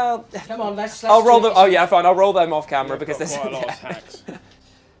 Well... Come on, let's I'll roll them... Oh yeah, fine, I'll roll them off camera because there's there's... quite a lot of attacks.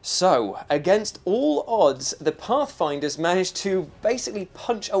 So, against all odds, the Pathfinders managed to basically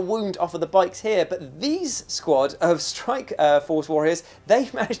punch a wound off of the bikes here, but these squad of Strike Force Warriors, they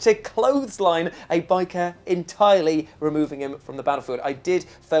managed to clothesline a biker entirely, removing him from the battlefield. I did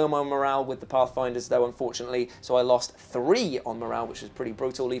fail my morale with the Pathfinders though, unfortunately, so I lost 3 on morale, which was pretty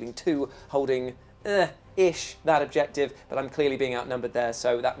brutal, leaving 2 holding... ish that objective, but I'm clearly being outnumbered there,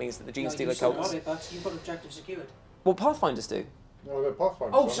 so that means that the Genestealer cults... You've got objective secured. Well, Pathfinders do. No, they're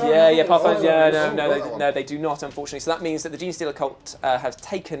Pathfinders. Oh, sorry. Yeah, Pathfinders. Yeah, no, no, they do not, unfortunately. So that means that the Genestealer cult has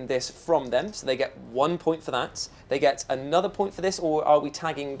taken this from them, so they get 1 point for that. They get another point for this, or are we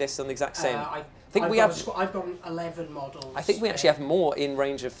tagging this on the exact same? I've got 11 models. I think we actually have more in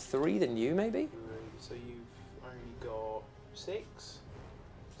range of 3 than you, maybe? So you've only got 6?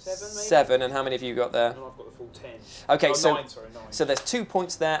 7 maybe? 7, and how many have you got there? No, I've got the full 10. Okay, oh, so 9, sorry, 9. So there's 2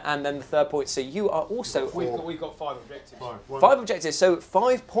 points there, and then the 3rd point. So you are also... We've got 5 objectives. 5 objectives, so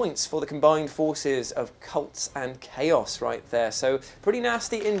 5 points for the combined forces of cults and chaos right there. So pretty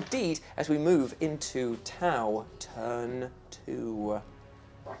nasty indeed as we move into Tau turn 2.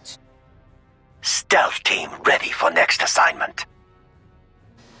 Stealth team ready for next assignment.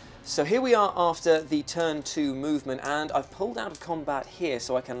 So here we are after the turn 2 movement, and I've pulled out of combat here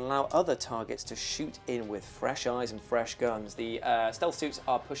so I can allow other targets to shoot in with fresh eyes and fresh guns. The stealth suits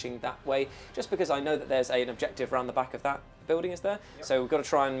are pushing that way just because I know that there's an objective around the back of that building, is there? Yep. So we've got to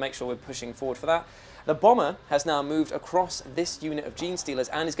try and make sure we're pushing forward for that. The bomber has now moved across this unit of Genestealers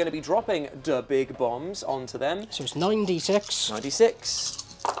and is going to be dropping the big bombs onto them. So it's 9d6. 96.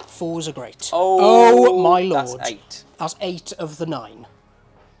 4s are great. Oh, my lord. That's 8. That's 8 of the 9.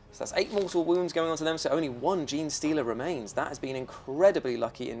 So that's 8 mortal wounds going onto them, so only 1 Genestealer remains. That has been incredibly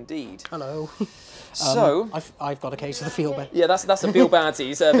lucky indeed. Hello. So... I've got a case of the feel bad. Yeah, that's the feel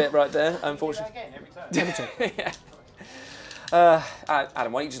badsies bit right there, unfortunately. Every turn. Yeah.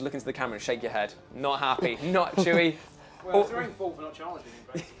 Adam, why don't you just look into the camera and shake your head? Not happy. Not Chewie. Well, it's their own fault for not charging.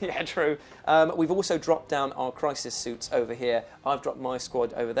 Yeah, true. We've also dropped down our crisis suits over here. I've dropped my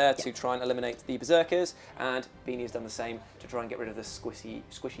squad over there to try and eliminate the Berserkers, and Beanie's done the same to try and get rid of the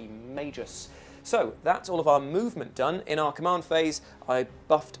squishy Magus. So that's all of our movement done. In our command phase, I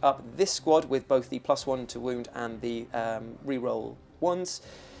buffed up this squad with both the +1 to wound and the reroll 1s.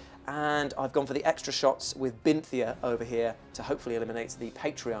 And I've gone for the extra shots with Binthia over here to hopefully eliminate the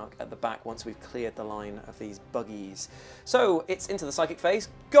Patriarch at the back once we've cleared the line of these buggies. So it's into the psychic phase.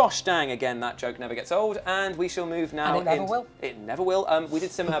 Gosh dang, again, that joke never gets old. And we shall move now. And it never will. It never will. We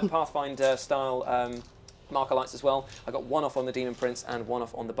did similar Pathfinder style marker lights as well. I got 1 off on the Demon Prince and 1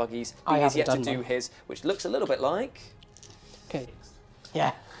 off on the buggies. He has yet to do his, which looks a little bit like... Okay.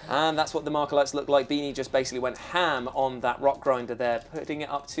 Yeah. And that's what the marker lights look like. Beanie just basically went ham on that rock grinder there, putting it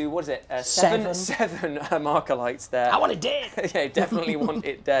up to, what is it, 7 marker lights there. I want it dead! Yeah, definitely want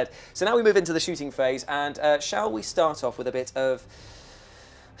it dead. So now we move into the shooting phase, and shall we start off with a bit of...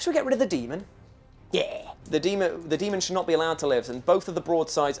 Should we get rid of the demon? Yeah. The demon should not be allowed to live, and both of the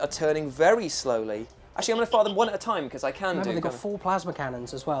broadsides are turning very slowly. Actually, I'm going to fire them 1 at a time, because I can Remember, they've got 4 plasma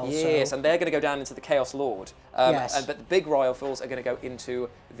cannons as well. Yes, so. and they're going to go down into the Chaos Lord. Yes. But the big rifles are going to go into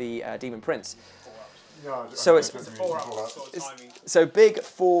the Demon Prince. Yeah, So it's So big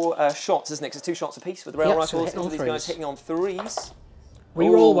 4 shots, isn't it? 'Cause it's 2 shots apiece with the rail Yep, so rifles. hitting All on of these guys 3s. hitting on 3s.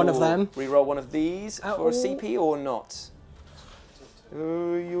 Reroll one of them. Reroll one of these for a CP or not? I'm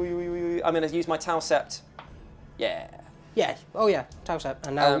going to use my Tau Sept. Yeah. Yeah. Oh yeah. Tau Sept.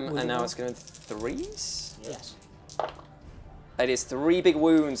 And now. And now it's going to 3s. Yes. It is 3 big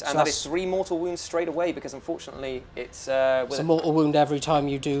wounds, and So that is that's- 3 mortal wounds straight away, because unfortunately it's... It's a mortal wound every time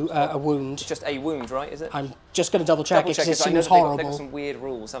you do a wound. just a wound, right, is it? I'm just going to double check it because it I know seems that they've got horrible. some weird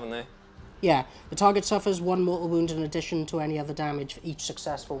rules, haven't they? Yeah, the target suffers 1 mortal wound in addition to any other damage for each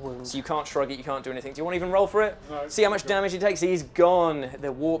successful wound. So you can't shrug it, you can't do anything. Do you want to even roll for it? No. See how much damage he takes? He's gone.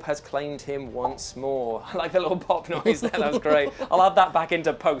 The warp has claimed him once more. I like the little pop noise there, that was great. I'll add that back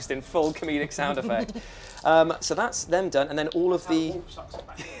into post in full comedic sound effect. So that's them done, and then all of the...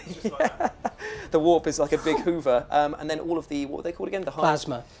 The warp is like a big hoover, and then all of the, what were they called again? The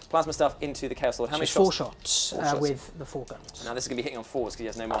Plasma. Plasma stuff into the Chaos Lord. How many So shots? 4 shots, 4 shots. with the 4 guns. Now this is going to be hitting on 4s because he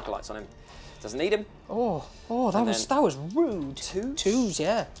has no marker lights on him. Doesn't need him. Oh, that was rude. 2s,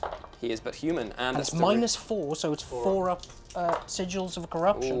 yeah. He is but human. And It's that's -4, so it's 4 up sigils of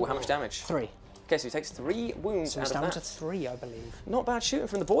corruption. Ooh, how much damage? 3. Okay, so he takes 3 wounds So out it's of down that. to 3, I believe. Not bad shooting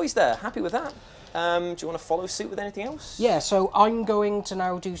from the boys there. Happy with that. Do you want to follow suit with anything else? Yeah, so I'm going to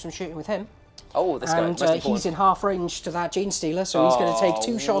now do some shooting with him. Oh, this guy. And Most important. he's in half range to that Genestealer, so he's going to take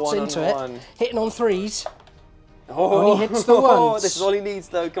 2 shots 1 on into 1. it, hitting on 3s. Oh, Only hits the ones. This is all he needs,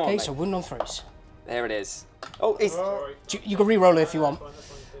 though. Go on, Okay, mate. so 1 on 3s. There it is. Oh, it's... You can re-roll it if you want.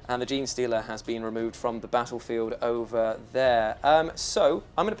 And the Genestealer has been removed from the battlefield over there. So,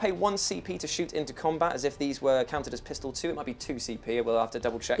 I'm going to pay 1 CP to shoot into combat, as if these were counted as pistol 2. It might be 2 CP, we'll have to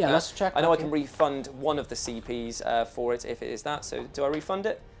double check Yeah, that. let's check I know that, I can yeah. refund 1 of the CPs for it if it is that. So, do I refund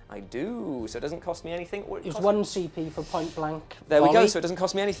it? I do, so it doesn't cost me anything. Or it It's costs- 1 CP for point blank. There we go, volley. so it doesn't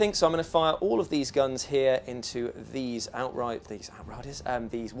cost me anything, so I'm going to fire all of these guns here into these outriders,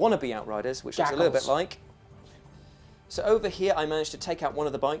 these wannabe outriders, which looks a little bit Jackals. like. So over here I managed to take out one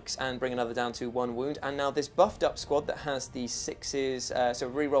of the bikes and bring another down to 1 wound, and now this buffed up squad that has the 6s, so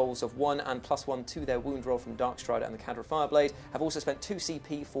re-rolls of 1 and +1 to their wound roll from Dark Strider and the Cadra Fireblade, have also spent 2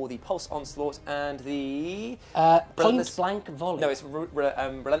 CP for the Pulse Onslaught and the... Point blank volley. No, it's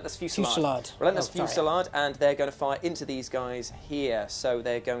Relentless Fusillade. Fusillade. Relentless Oh, sorry. Fusillade, and they're going to fire into these guys here. So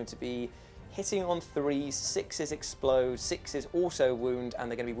they're going to be hitting on 3s, 6s explode, 6s also wound, and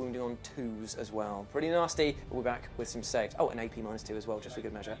they're going to be wounding on 2s as well. Pretty nasty, but we're back with some saves. Oh, an AP -2 as well, just for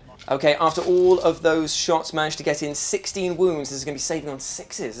good measure. Okay, after all of those shots, managed to get in 16 wounds. This is going to be saving on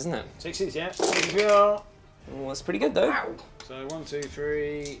 6s, isn't it? 6s, yeah. Here we are. Oh, that's pretty good, though. So 1, 2,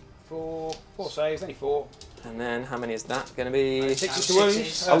 3, 4. 4 saves, only 4. And then how many is that going to be? 6s to wounds.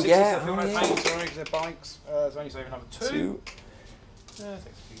 Sixes. Oh, 6s yeah. to feel no Oh, yeah. pain, sorry, because they're bikes. It's only saving another 2. 2. Takes a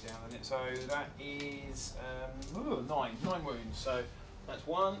few down, doesn't it? So that is 9 wounds. So that's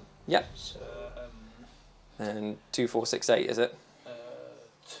 1. Yep. So, And 2, 4, 6, 8, is it?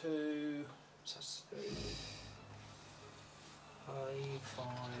 2. So that's 3. 5, 5,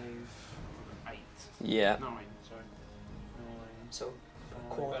 8. Yeah. 9. Sorry. 9. So, But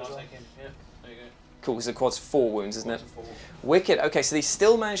quad I'll as well. take him. Yeah. There you go. Cool, because the quad's 4 wounds, isn't it? 4. Wicked. Okay, so he's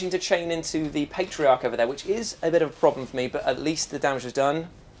still managing to chain into the Patriarch over there, which is a bit of a problem for me, but at least the damage is done.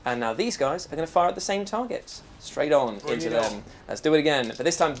 And now these guys are going to fire at the same targets. Straight on into them. Let's do it again. But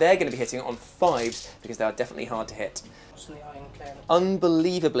this time they're going to be hitting on 5s, because they are definitely hard to hit.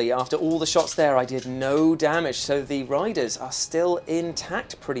 Unbelievably, after all the shots there, I did no damage. So the riders are still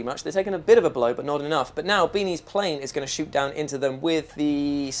intact, pretty much. They're taking a bit of a blow, but not enough. But now Beanie's plane is going to shoot down into them with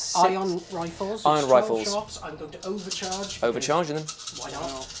the Ion rifles. Ion It's 12 rifles. Shots. I'm going to overcharge. Overcharging them. Why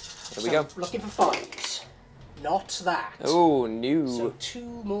not? There we go. Looking for 5s. Not that. Oh, new. So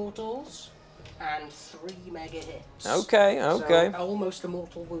 2 mortals and 3 mega hits. Okay, okay. So almost a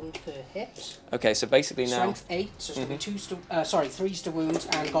mortal wound per hit. Okay, so basically now... Strength 8, so it's going to be 3s to wound,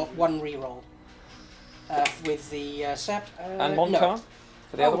 and got 1 reroll. With the Sept. And Montcar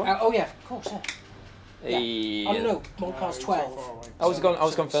for the other one? oh yeah, of course, yeah. Yeah. Oh no, Montcar's 12. I was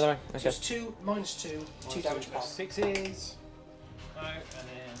gone further away. Okay. Just 2, -2, 2 damage per. 6s. No, and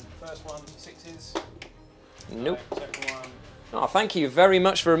then first one, 6s. Nope. No, second one. Oh, thank you very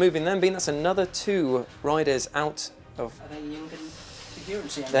much for removing them, Bean. That's another 2 riders out of... Are they young and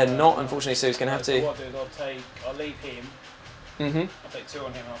adherence? They're not, unfortunately, so he's going to have So to... what I'll do is I'll leave him. Mm-hmm. I'll take 2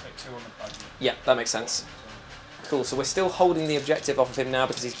 on him and I'll take 2 on the buggy. Yeah, that makes sense. Cool, so we're still holding the objective off of him now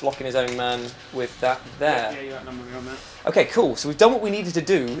because he's blocking his own man with that there. Yeah, you outnumber me on that. Okay, cool. So we've done what we needed to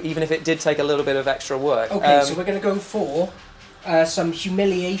do, even if it did take a little bit of extra work. Okay, so we're going to go for some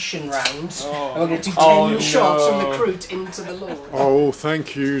humiliation rounds. Oh. And we're going to do 10 Oh, shots from no. the recruit into the Lord. Oh,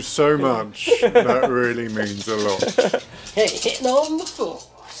 thank you so much. That really means a lot. Hey, hitting on the force.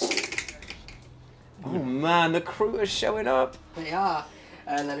 Oh man, the crew is showing up. They are.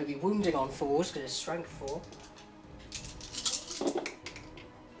 And then it'll be wounding on 4s because it's strength 4.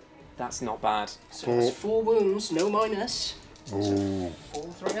 That's not bad. So it's 4 wounds, no minus. Ooh.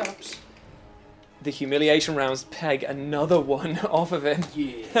 All 3 ups. the humiliation rounds peg another one off of him.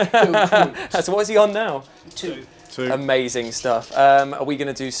 Yeah. So what is he on now? 2. 2. Amazing stuff. Are we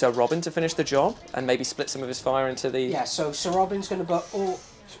going to do Sir Robin to finish the job and maybe split some of his fire into the... Yeah, so Sir Robin's going to put all...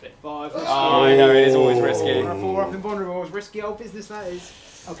 Split 5. Oh, I know, it is always risky. 4 up invulnerable. Risky old business that is.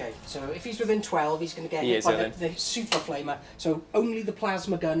 Okay, so if he's within 12, he's going to get He hit is, by isn't the super flamer. So only the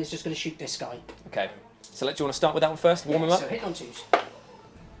plasma gun is just going to shoot this guy. Okay. So do you want to start with that one first? Warm him up? So hit on 2s.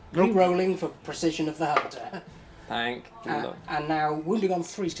 Re-rolling for precision of the hunter. Thank you. And now wounding on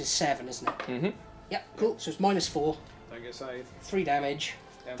 3 to 7, isn't it? Mm-hmm. Yep, cool. So it's -4. Don't get saved. 3 damage.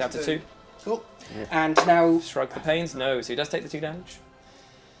 Down to 2. Cool. And now... Shrug the pains. No, so he does take the 2 damage.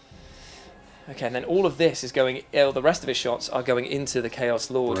 Okay, and then all of this is going... the rest of his shots are going into the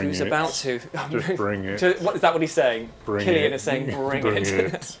Chaos Lord, Bring who's it. about to... Just bring it. What, is that what he's saying? Bring Killian it. is saying, bring Bring it.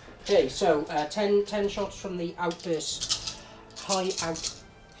 it. Okay, so 10 shots from the outburst. High out...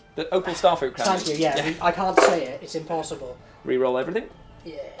 The Opal Starfruit Crown. Thank you, yeah. I can't say it. It's impossible. Reroll everything.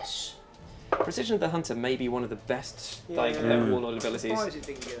 Yes. Precision of the Hunter may be one of the best Warlord abilities. Why is it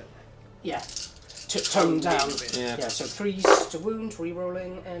didn't get it? Yeah. Toned down. Yeah. Yeah, so 3s to wound,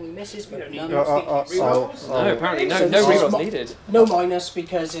 re-rolling, and he misses, but none. No, apparently no So no this is rerolls mo- needed. No minus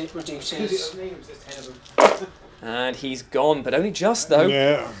because it reduces. And he's gone, but only just though.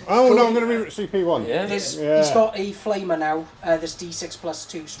 Yeah. Oh no, I'm going to read CP1. Yeah. He's Yeah. got a flamer now. This D6 plus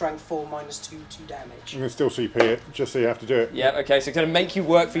 2, strength 4, -2, 2 damage. You can still CP it, just so you have to do it. Yeah, okay, so it's going to make you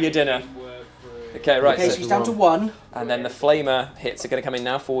work for your dinner. Okay, right. Okay, so he's down to 1. And then the Flamer hits are going to come in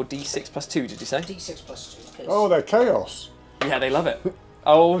now for D6 plus 2, did you say? D6 plus 2. Oh, they're chaos. Yeah, they love it.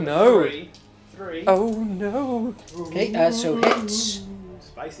 Oh no. 3. Oh no. Okay, so hits.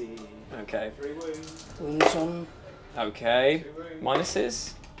 Spicy. Okay. 3 wounds. Wounds on Okay.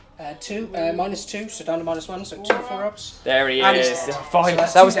 Minuses? 2, -2, so down to -1, so 2 4-ups. There he And he's is. dead. Fine. So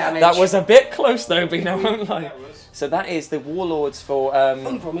that's that 2 was damage. a bit close though, Beano, I won't lie. So that is the Warlords for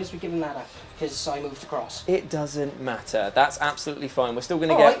Only problem is we give him that up because I moved across. It doesn't matter. That's absolutely fine. We're still going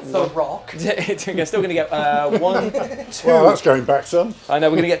to Alright, get the rock. We're still going to get 1, 2. Well, that's going back some. I know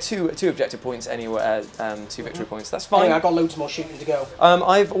we're going to get two objective points anyway. 2 victory points. That's Anyway, fine. I've got loads more shooting to go.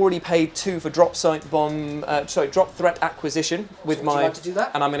 I've already paid 2 for drop site bomb. Drop threat acquisition with So would you my. like to do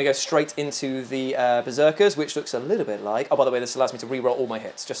that? And I'm going to go straight into the Berserkers, which looks a little bit like. Oh, by the way, this allows me to re-roll all my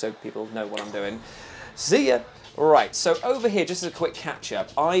hits, just so people know what I'm doing. See ya. Right. So over here, just as a quick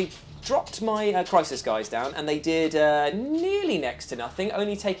catch-up, I dropped my Crisis guys down, and they did nearly next to nothing,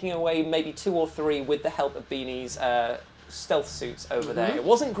 only taking away maybe 2 or 3 with the help of Beanie's stealth suits over there. It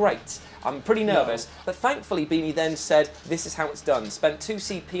wasn't great. I'm pretty nervous, but thankfully Beanie then said, this is how it's done. Spent 2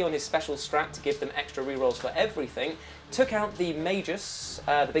 CP on his special strat to give them extra rerolls for everything. Took out the Magus,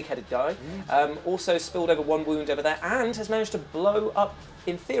 the big-headed guy, also spilled over 1 wound over there, and has managed to blow up,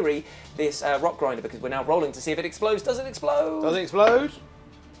 in theory, this rock grinder, because we're now rolling to see if it explodes. Does it explode? Does it explode?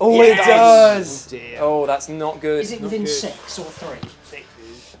 Oh, Yes! it does! Oh, dear. Oh, that's not good. Is it within good. 6 or 3? 6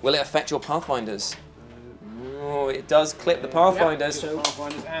 is. Will it affect your Pathfinders? Oh, it does clip the Pathfinders. So-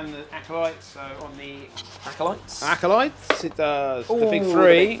 Pathfinders and the Acolytes, so on the Acolytes? Acolytes, it does. Ooh, The big the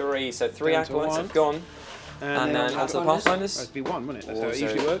 3. big 3. So 3 Down to Acolytes 1. have gone. And then on onto the Pathfinders. Pathfinders. That'd be 1, wouldn't it? That's how it Also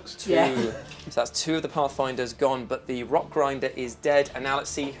usually works. 2. Yeah. So that's 2 of the Pathfinders gone, but the Rock Grinder is dead. And now let's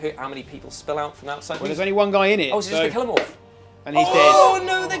see how many people spill out from outside. Well, there's only 1 guy in it. Oh, so just the Killamorph. And he's Oh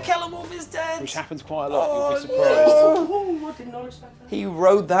no, the Killamorph is dead! dead. Which happens quite a lot, Oh, you'll be surprised. Oh, I did not expect that. He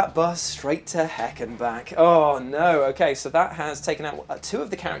rode that bus straight to heck and back. Oh no, okay, so that has taken out 2 of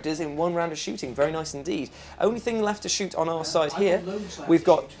the characters in 1 round of shooting. Very nice indeed. Only thing left to shoot on our side here, I've got loads left we've to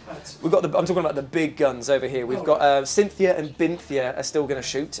got, shoot, I'm talking about the big guns over here. We've got Cynthia and Binthia are still going to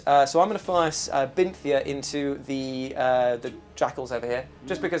shoot. So I'm going to fire Binthia into the Jackals over here,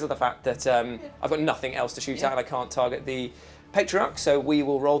 just because of the fact that I've got nothing else to shoot at and I can't target the Patriarch, so we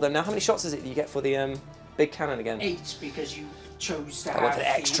will roll them now. How many shots is it you get for the big cannon again? 8 because you chose to I went have for the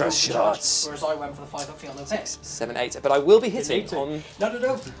extra overcharge, shots. whereas I went for the 5 up field no hit. 7, 8, but I will be hitting on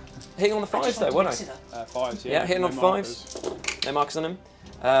No. hitting on the 5s though, won't I? 5s, Yeah, hitting no on markers. 5s. No markers on them.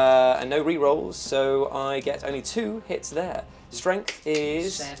 And no re-rolls, so I get only 2 hits there. Strength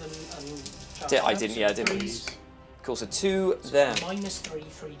is... 7 and... I didn't. Cool, so 2 there. -3,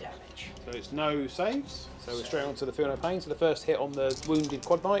 3 damage. So it's no saves. So we're straight on to the Feel No Pain. So the first hit on the wounded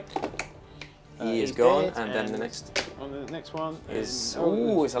quad bike. He is he's gone, dead, and then the next on the next one is... and-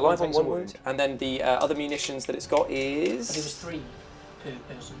 Ooh, it's alive on takes 1 a wound. And then the other munitions that it's got But it was is... 3 per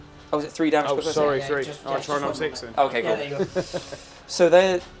person. Oh, is it 3 damage Oh, per person? sorry, Yeah, 3. just- Oh, I just try not one 6 then. Okay, Yeah, cool. there you go. So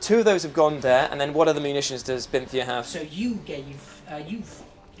there, 2 of those have gone there, and then what other munitions does Binthia have? So you gave... you've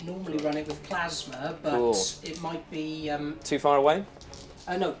normally run it with plasma, but Cool. it might be... Too far away?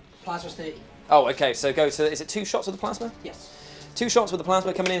 no, plasma's 30. Oh, okay, so go to, is it 2 shots with the plasma? Yes. 2 shots with the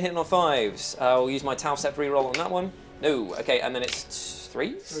plasma coming in, hitting on 5s. I'll use my Tau Step reroll on that one. No, okay, and then it's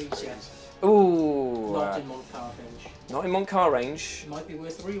 3s? 3s, yes. Ooh. Not in Montcar range. Not in Montcar range. Might be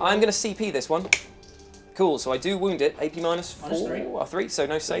worth a reroll. I'm going to CP this one. Cool, so I do wound it. AP minus 4 3. or 3, so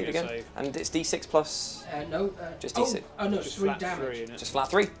no save again. Save. And it's D6 plus. No. Just D6. Oh no, Just 3 flat damage. 3, innit? Just flat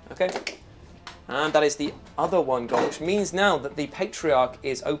 3, okay. And that is the other one gone, which means now that the Patriarch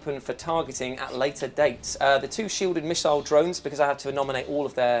is open for targeting at later dates. The 2 shielded missile drones, because I had to nominate all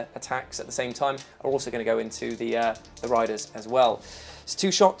of their attacks at the same time, are also going to go into the riders as well. It's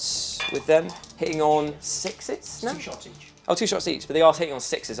 2 shots with them, hitting on 6s now? 2 shots each. Oh, 2 shots each, but they are hitting on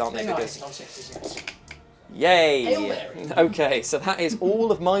 6s, aren't they? They are Because hitting on 6s, yes. yay! Hail Mary. Okay, so that is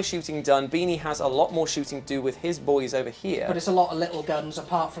all of my shooting done. Beanie has a lot more shooting to do with his boys over here. But it's a lot of little guns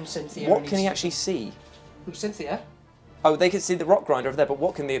apart from Cynthia. What and can he he's- actually see? Who's Cynthia? Oh, they can see the rock grinder over there, but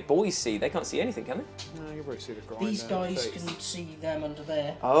what can the boys see? They can't see anything, can they? No, you can probably see the grind. These there, guys the face. can see them under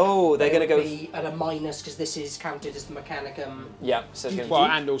there. Oh, they're going to go... Be at a minus because this is counted as the Mechanicum. Yeah, so it's going to Well,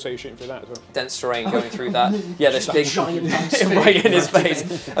 and also you're shooting through that as well. dense terrain going through that. Yeah, there's big... Giant dice right in his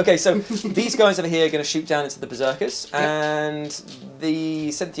face. Okay, so these guys over here are going to shoot down into the Berserkers, and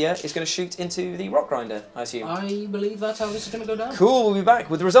the Cynthia is going to shoot into the rock grinder, I assume. I believe that's how this is going to go down. Cool, we'll be back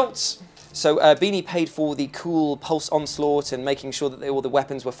with the results. So Beanie paid for the cool pulse onslaught and making sure that all the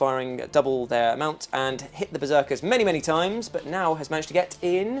weapons were firing double their amount and hit the Berserkers many, many times, but now has managed to get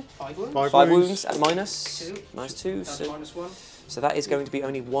in 5 wounds. 5 wounds at minus 2. minus 2. That's So, -1. so that is going to be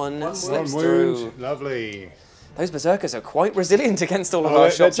only one One slips One through. wound. Lovely. Those Berserkers are quite resilient against all of Oh, our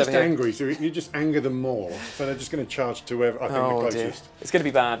they're shots just over here. angry, so you just anger them more. So they're just going to charge to whoever I think the Oh dear. closest. It's going to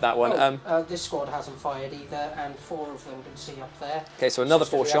be bad, that one. This squad hasn't fired either, and 4 of them can see up there. Okay, so another It's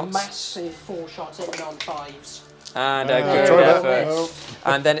 4 gonna be a shots. massive 4 shots hitting on 5s. And try good that. effort. No.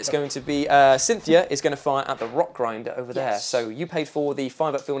 And then it's going to be Cynthia is going to fire at the rock grinder over there. Yes. So you paid for the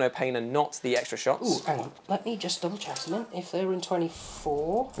 5 at Feel No Pain and not the extra shots. Ooh, hang on. Let me just double check something. If they're in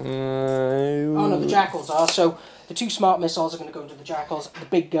 24... Oh no, the Jackals are. So the 2 smart missiles are going to go into the Jackals. The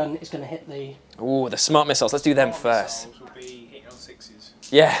big gun is going to hit the... Ooh, the smart missiles. Let's do them first. Missiles will be hitting on 6s.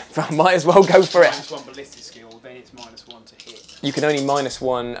 Yeah, might as well go for it. -1 ballistic skill, then it's -1 to hit. You can only minus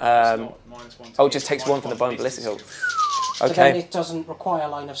 1. It's not -1 to Oh, hit, it just takes it's 1 from the -1 ballistic skill. skill. But then Okay. it doesn't require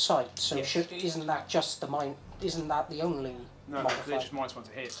line of sight. So Yeah. isn't that just the Isn't that the only No, it's modifier? just -1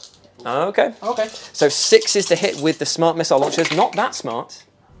 to hit. Okay. Okay. So 6 is to hit with the smart missile launchers. Not that smart.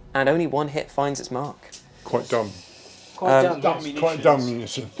 And only 1 hit finds its mark. Quite dumb. Quite done. Dumb yes. munitions. Quite dumb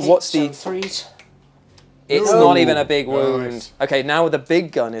munition. What's So the... 3s. It's No. not even a big wound. Nice. Okay, now the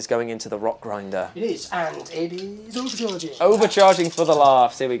big gun is going into the rock grinder. It is, and it is overcharging. Overcharging for the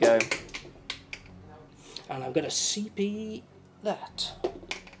laughs. Here we go. And I'm going to CP that.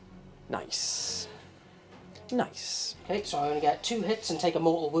 Nice. Nice. Okay, so I only get 2 hits and take a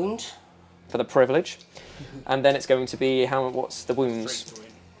mortal wound. For the privilege. And then it's going to be what's the wounds?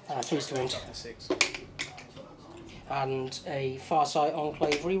 3's to wound. Up to 6. And a Farsight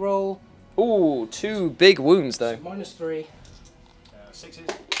Enclave reroll. Ooh, 2 big wounds though. -3. 6s.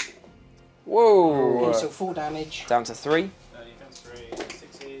 Whoa. Okay, so 4 damage. Down to 3. Defense 3,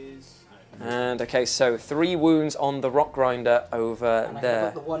 6s. And okay, so 3 wounds on the rock grinder over And I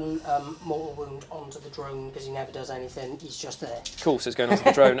there. put the 1 mortal wound onto the drone because he never does anything. He's just there. Cool, so it's going onto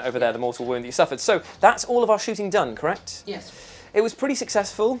the drone over there, the mortal wound that you suffered. So that's all of our shooting done, correct? Yes. It was pretty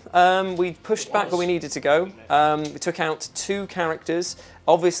successful. We pushed back where we needed to go. We took out 2 characters.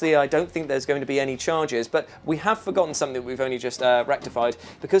 Obviously, I don't think there's going to be any charges, but we have forgotten something that we've only just rectified.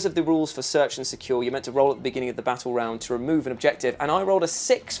 Because of the rules for search and secure, you're meant to roll at the beginning of the battle round to remove an objective, and I rolled a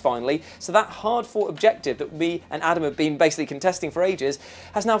 6 finally, so that hard-fought objective that me and Adam have been basically contesting for ages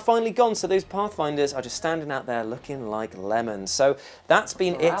has now finally gone, so those Pathfinders are just standing out there looking like lemons. So that's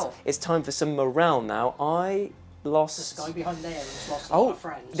been Morale. it. It's time for some morale now. I lost... This guy behind there has lost a lot Oh, of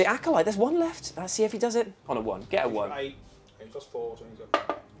friends. the Acolyte, there's 1 left. Let's see if he does it. On a 1, get a 1. 8. He's lost 4, so he's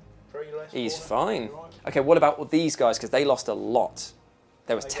got 3 less. He's 4 fine. left. Right. Okay, what about these guys? Because they lost a lot.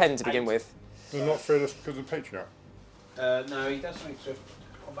 There was They 10 lost to begin 8. with. They're not fearless because of Patriarch. No, he does something to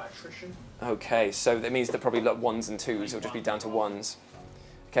combat attrition. Okay, so that means that probably 1s and 2s. It'll just be down to 1s.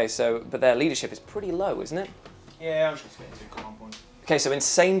 Okay, so, but their leadership is pretty low, isn't it? Yeah, I'm just going to spend 2 command points. Okay, so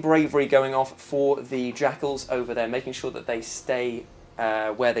insane bravery going off for the Jackals over there, making sure that they stay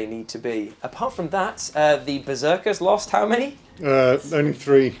where they need to be. Apart from that, the Berserkers lost how many? Only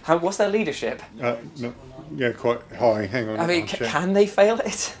 3. What's their leadership? No. Yeah, quite high. Hang on. I mean, I'll check. can they fail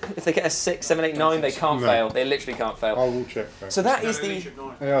it? If they get a 6, 7, 8, 9, they can't No. fail. They literally can't fail. I will check that. So that is No, the. leadership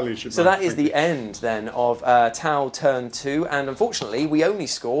 9. They are leadership So nine, that is thank the end then of Tau turn 2, and unfortunately we only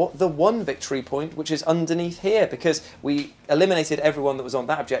score the 1 victory point, which is underneath here, because we eliminated everyone that was on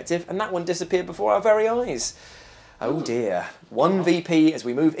that objective, and that one disappeared before our very eyes. Oh dear. 1 VP as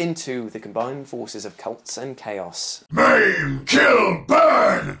we move into the combined forces of cults and chaos. Maim, kill,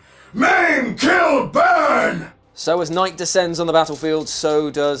 burn! Maim, kill, burn! So as night descends on the battlefield, so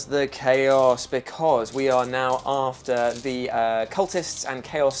does the chaos, because we are now after the cultists and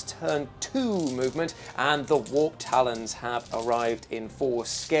chaos turn 2 movement, and the warp talons have arrived in force,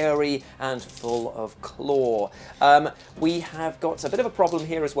 scary and full of claw. We have got a bit of a problem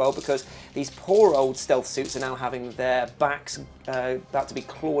here as well, because these poor old stealth suits are now having their backs about to be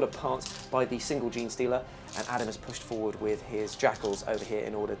clawed apart by the single Genestealer, and Adam has pushed forward with his jackals over here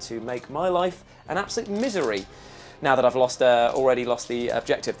in order to make my life an absolute misery. Now that I've already lost the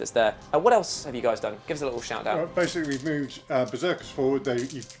objective that's there. What else have you guys done? Give us a little shout out. Well, basically, we've moved Berserkers forward.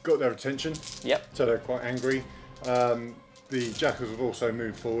 You've got their attention. Yep. So they're quite angry. The Jackals have also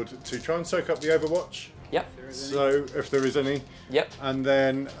moved forward to try and soak up the Overwatch. Yep. So, if there is any. Yep. And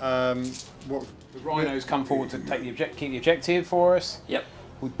then, what? The Rhinos come forward to take keep the objective for us. Yep.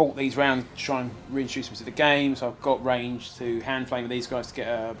 We bought these round to try and reintroduce them to the game, so I've got range to hand flame with these guys to get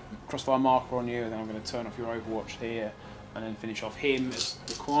a crossfire marker on you, and then I'm going to turn off your Overwatch here, and then finish off him as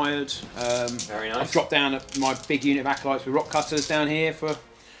required. Very nice. I've dropped down my big unit of acolytes with rock cutters down here for a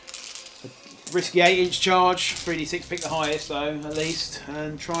risky 8-inch charge. 3d6, pick the highest though, at least,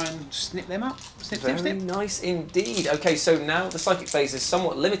 and try and snip them up. Snip, snip, Very snip. nice indeed. Okay, so now the psychic phase is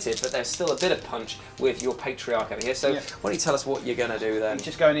somewhat limited, but there's still a bit of punch with your patriarch over here. So Yeah. why don't you tell us what you're going to do then?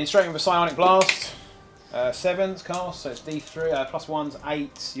 Just going in straight with a psionic blast. 7's cast, so it's D3, plus 1's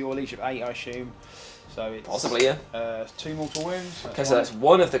 8, your leadership 8 I assume. So it's Possibly, yeah. 2 mortal wounds. Okay, so that's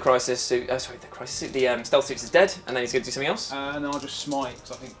one of the crisis suit. Sorry, the crisis suit. The stealth suits is dead, and then he's going to do something else. And I'll just smite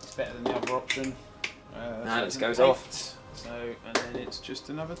because I think it's better than the other option. And so it goes 8. off. So and then it's just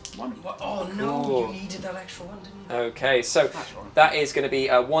another one. Oh no, Cool. you needed that extra one, didn't you? Okay, so That's right. that is going to be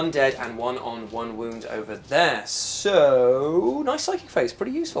 1 dead and 1 on 1 wound over there. So nice psychic phase,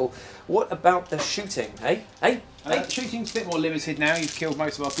 pretty useful. What about the shooting? Hey, hey, hey. Shooting's a bit more limited now. You've killed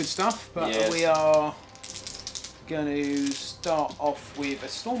most of our good stuff, but Yes. we are going to start off with a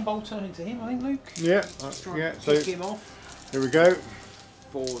storm bolter into him. I think Luke. Yeah. Try Yeah. and So kick him off. here we go.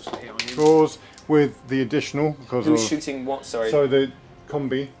 4's to hit on him. 4s with the additional because Who's of. shooting what? Sorry. So the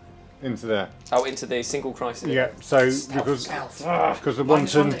combi into there. Oh, into the single crisis. Yeah. So Stealth. because the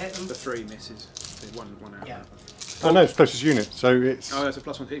Minus one wanton. to hit them. The 3 misses. So one out. Yeah. Oh no, it's closest unit. So it's Oh, that's a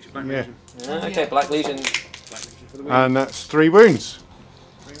 +1 picture. Black Yeah. Legion. Okay, Black Legion Black Legion for the win. and that's 3 wounds.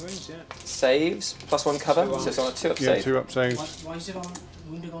 3 wins, yeah. saves, +1 cover, Two so it's on a 2-up Yeah, save. 2 up saves. Why is it on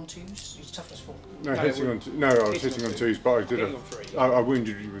wounding on 2s? It's toughness 4. No, No, hitting we- on two, no, I was hitting hitting on on two. 2s, but I did Hitting on 3. I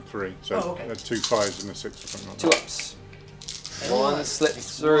wounded you with 3, so Oh, okay. 2 5s and a 6 or something like 2 that. ups. 1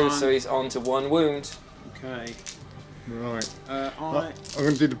 slips through, one. so he's on to 1 wound. Okay. Right. I. I'm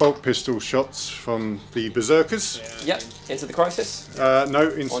going to do the bolt pistol shots from the Berserkers. Yep, into the crisis, No,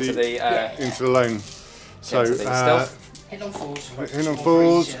 into onto the into the lone. So into the stealth. Hit on 4s. hit on Or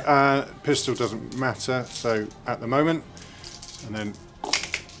 4s, threes, yeah. pistol doesn't matter. So at the moment, and then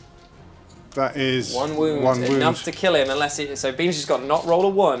that is 1 wound, 1 wound. enough to kill him, unless he. So Beans just got not roll a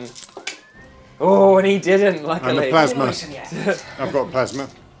 1. Oh, and he didn't, And luckily. the plasma. Poison, yeah. I've got plasma.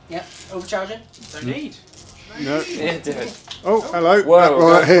 Yep, overcharging. Don't need. No. Yeah, did it. Oh, hello. Whoa, well,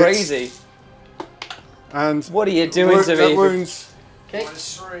 that hits. crazy. And What are you doing to that me? wounds. Okay,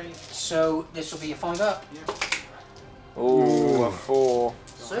 -3. so this will be a 5 up. Ooh, a 4.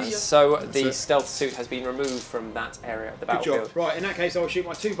 So you. So the it. stealth suit has been removed from that area of the Good battlefield. job. Right, in that case, I'll shoot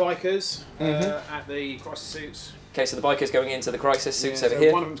my 2 bikers at the crisis suits. Okay, so the biker's going into the crisis suits Yeah, over so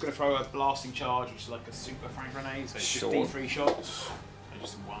here. one of them's going to throw a blasting charge, which is like a super frag grenade, so it's Sure. just D3 shots. And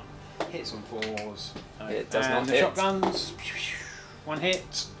just 1. Hits on 4s. No. It does and not the hit. shotguns. 1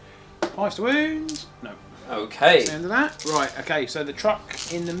 hit. 5 to wound. No. Okay, That's the end of that. Right, okay, so the truck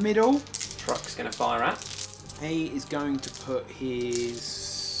in the middle. truck's going to fire at. He is going to put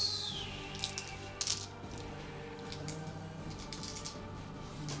his.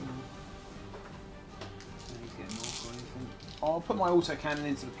 I'll put my autocannon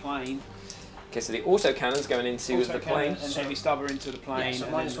into the plane. Okay, so the autocannon's going into the plane. And heavy stubber into the plane. Yeah, so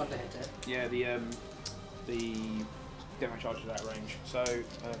and minus then- 1 to hit it. Yeah, the demo charge is that range. So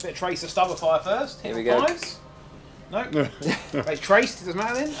a bit of tracer stubber fire first. Here Hit we on go. 5s. No. But it's traced, it doesn't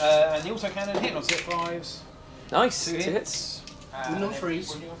matter then. And the autocannon hitting on 6 5s. Nice, 2 2 hits. hits. Wooden on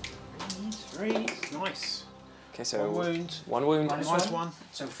 3s. 3s. Nice. Okay, so one wound. One wound. Minus one.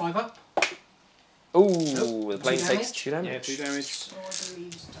 So 5 up. Ooh, the plane Two takes damage? 2 damage. Yeah, 2 damage. So I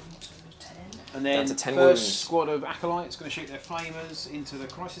believe it's down to 10. And then Down to 10 first wounds. squad of acolytes going to shoot their flamers into the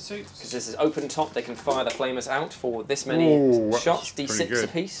crisis suits. Because this is open top, they can fire the flamers out for this many Ooh, shots, that's pretty D6 good.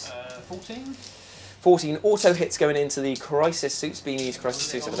 apiece. 14. 14 auto hits going into the crisis suits, Beanie's crisis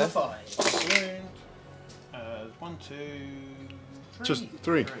suits over there. 5. Wound. 1, 2, 3. Just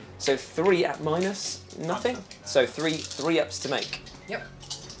 3. So 3 at minus nothing. So 3 ups to make. Yep.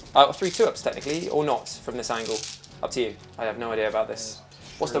 3 2-ups technically, or not from this angle. Up to you. I have no idea about this.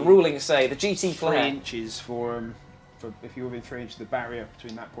 What's the ruling say? The GT 3 player. inches for if you're within 3 inches of the barrier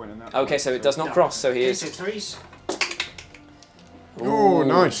between that point and that Okay, point. so it does not cross, so he is. 3s. Oh,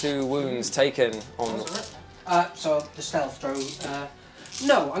 nice. 2 wounds taken on. So the stealth drone.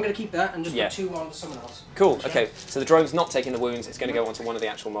 No, I'm going to keep that and just Yeah. put 2 on to someone else. Cool, okay. So the drone's not taking the wounds, it's going to go onto one of the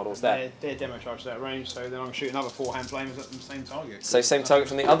actual models there. They're demo charged at that range, so then I'm going to shoot another 4 hand flamers at the same target. So same target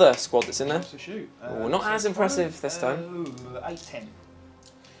from the other squad that's in there. To shoot. Oh, not as impressive this time. 8, 10.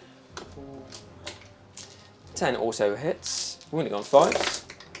 10 auto hits. We've only gone 5.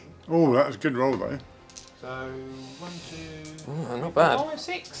 Oh, that was a good roll though. So 1, 2. Oh, not bad. 5,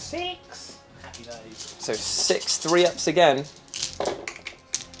 6. Happy days. So 6 3-ups again.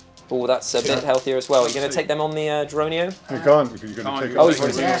 Oh, that's a bit healthier as well. You're going to take them on the Dronio? You can't because you're going to take Oh, it. he's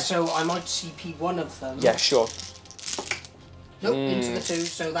already Yeah, so I might CP one of them. Yeah, sure. Nope, into the 2,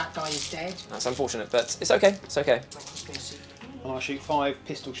 so that guy is dead. That's unfortunate, but it's okay. It's okay. And I shoot 5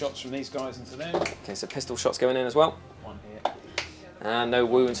 pistol shots from these guys into them. Okay, so pistol shots going in as well. 1 hit. And no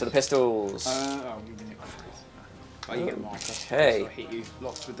wounds for the pistols. You can hit my you get a marker. Okay. So I hit you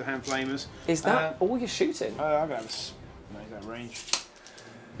lots with the hand flamers. Is that all you're shooting? I'm going to have that range.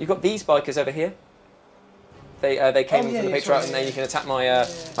 You've got these bikers over here. They came from the picture out, and then you can attack my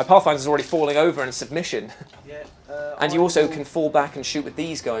my Pathfinder's already falling over in submission. Yeah. And you also can fall back and shoot with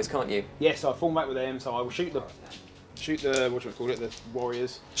these guys, can't you? Yes, I fall back with them, so I will shoot the what do we call it, the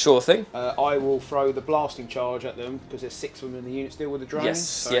warriors. Sure thing. I will throw the blasting charge at them because there's 6 of them in the unit still with the drones.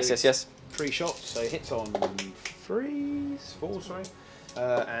 Yes, so yes. 3 shots, so hits on 4, sorry.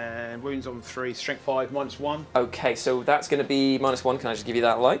 And wounds on 3, strength 5, -1. Okay, so that's going to be -1. Can I just give you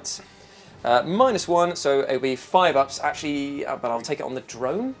that light? -1, so it'll be 5 ups. Actually, but I'll take it on the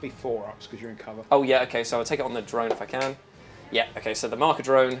drone. Be 4 ups because you're in cover. Oh yeah, okay, so I'll take it on the drone if I can. Yeah, okay, so the marker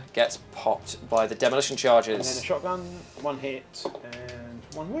drone gets popped by the demolition charges. And then a shotgun, 1 hit, and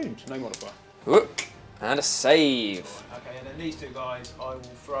 1 wound, no modifier. Whoop, and a save. Okay, and then these 2 guys I will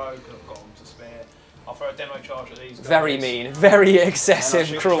throw, because I've got them to spare. I'll throw a demo charge at these guys. Very mean, very And I'll excessive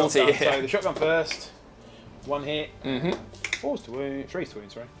shoot the cruelty shotgun. here. So the shotgun first, 1 hit, 3 to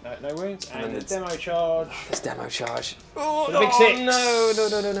wounds, sorry. No wounds, and the demo charge. This demo charge. Oh, For the big 6. no.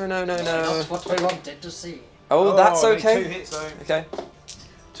 That's what we wanted to see. Oh, that's only okay. 2 hits though. Okay.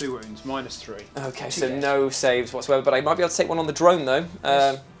 2 wounds, -3. Okay, so no saves whatsoever, but I might be able to take one on the drone though.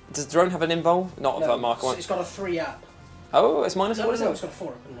 Does the drone have an invul? Not of a marker one. It's got a 3 up. Oh, it's minus. No, What is it? it's got a 4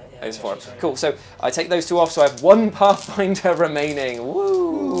 up, isn't it? Yeah, It's 4. sorry. Cool. So I take those 2 off, so I have 1 Pathfinder remaining.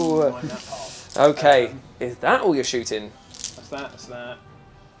 Woo! Mind that part. Okay, is that all you're shooting? That's that.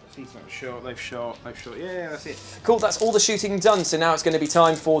 He's not shot, they've shot, yeah, that's it. Cool, that's all the shooting done, so now it's going to be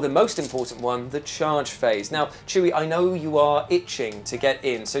time for the most important one, the charge phase. Now, Chewie, I know you are itching to get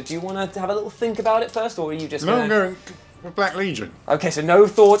in, so do you want to have a little think about it first, or are you just No, going I'm going for Black Legion. Okay, so no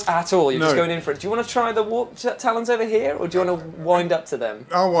thought at all, you're just No. going in for it. Do you want to try the warp talons over here, or do you want to wind up to them?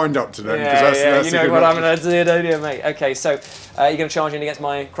 I'll wind up to them because Yeah, that's you a know good what I'm option. going to do, don't you, mate? Okay, so you're going to charge in against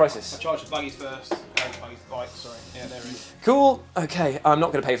my crisis. I charge the buggies first. Bikes, sorry. Yeah, there it is. Cool. Okay, I'm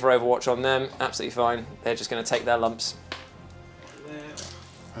not going to pay for Overwatch on them. Absolutely fine. They're just going to take their lumps.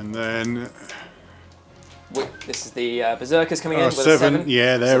 And then This is the Berserkers coming in with 7. a 7.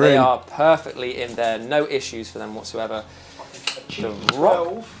 Yeah, So they're they in. are perfectly in there. No issues for them whatsoever. The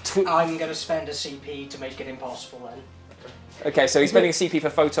rock. I'm going to spend a CP to make it impossible then. Okay, so he's spending a CP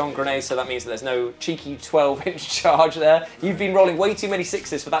for photon grenades, so that means that there's no cheeky 12-inch charge there. You've been rolling way too many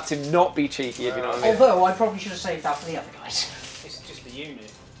 6s for that to not be cheeky, if you know what I mean. Although, I probably should have saved that for the other guys. It's just the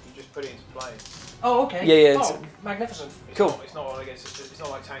unit. You just put it into play. Oh, okay. Yeah, Oh, magnificent. Cool. It's not I guess it's not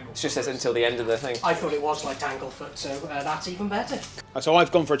like Tangle. It just says until the end of the thing. I thought it was like Tanglefoot, so that's even better. So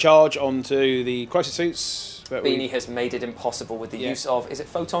I've gone for a charge onto the crisis suits. But Beanie has made it impossible with the use of, is it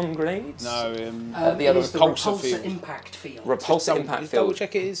photon grenades? No, the other repulsor field. impact field. Repulsor impact field. Double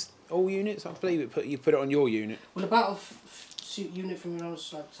check it is all units. I believe you put it on your unit. Well, a battle suit unit from your own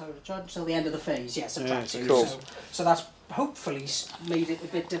side of the charge until the end of the phase, yes, subtract Yeah, two. cool. So that's hopefully made it a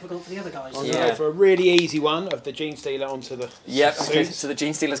bit difficult for the other guys. I'm going to go for a really easy one of the Genestealer onto the Yep, suit. okay, so the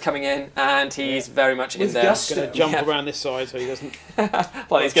Genestealer's coming in, and he's very much in there. gusto. Going to jump around this side so he doesn't.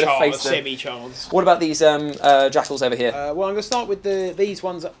 Well, he's going to face them. Semi-chance. What about these jackals over here? Well, I'm going to start with these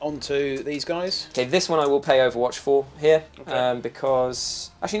ones onto these guys. Okay, this one I will pay Overwatch for here,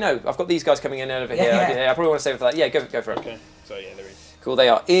 because... Actually, no, I've got these guys coming in over here. Yeah. I probably want to save it for that. Yeah, go for it. Okay, so yeah, they're in. Cool, they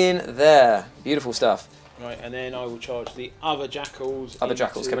are in there. Beautiful stuff. Right, and then I will charge the other jackals.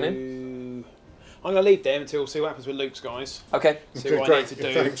 Jackals coming in? I'm going to leave them until see what happens with Luke's guys. Okay. See what I need to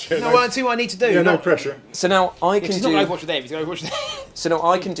do. Thanks, yeah, No, see what I need to do. Yeah, no pressure. So now I can He's do... not going to Overwatch with them, he's going to Overwatch with them. So now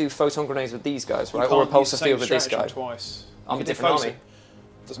I can do photon grenades with these guys, right? You Or a can't use pulsar the same field with this stratagem guy. Twice. I'm You a can do different photon. army.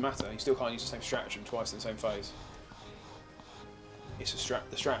 Doesn't matter, you still can't use the same stratagem twice in the same phase. It's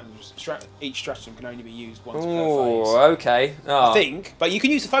each stratagem can only be used once per phase. Oh, okay. I think, but you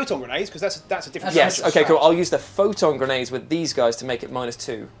can use the photon grenades because that's a different. Yes, stratagem. okay, cool. I'll use the photon grenades with these guys to make it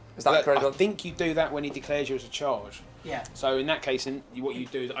 -2. Is that correct? I think you do that when he declares you as a charge. Yeah. So in that case, what you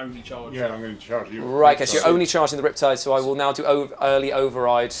do is only charge. Yeah, I'm going to charge you. Right, okay, so you're only charging the Riptide, so I will now do early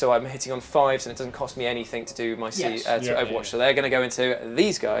override, so I'm hitting on 5s and it doesn't cost me anything to do my Overwatch. So they're going to go into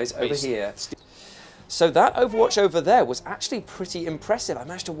these guys over here. So that Overwatch over there was actually pretty impressive. I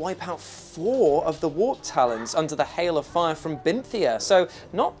managed to wipe out 4 of the Warp Talons under the hail of fire from Bynthia. So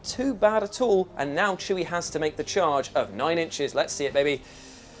not too bad at all. And now Chewie has to make the charge of 9 inches. Let's see it, baby.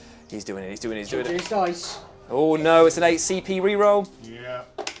 He's doing it, he's doing it. His dice. Oh no, it's an 8 CP reroll. Yeah.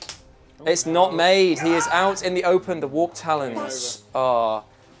 It's not made. He is out in the open. The Warp Talons are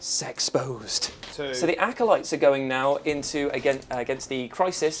exposed. 2. So the Acolytes are going now into against the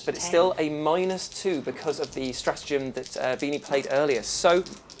Crisis, but it's still a -2 because of the stratagem that Beanie played earlier. So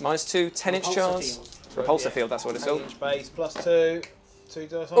 -2, 10-inch chance. Repulsor field, that's what it's called. 8-inch base +2. 2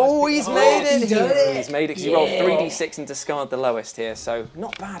 dice. Oh, he's made it! He did it! He's made it because he rolled 3d6 and discard the lowest here, so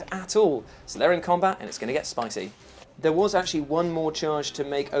not bad at all. So they're in combat and it's going to get spicy. There was actually one more charge to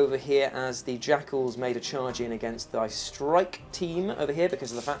make over here as the Jackals made a charge in against the Strike team over here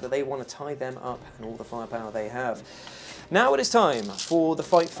because of the fact that they want to tie them up and all the firepower they have. Now it is time for the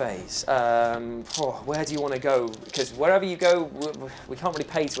fight phase. Where do you want to go? Because wherever you go, we can't really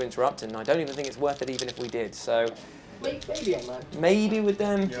pay to interrupt, and I don't even think it's worth it even if we did. So Maybe on that. maybe with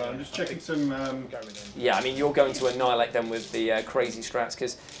them. Yeah, I'm just checking some. Yeah, I mean, you're going to annihilate them with the crazy strats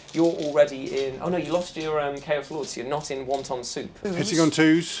because you're already in... Oh no, you lost your Chaos Lord, so you're not in Wonton Soup. Hitting on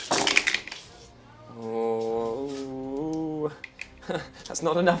 2s. Oh, that's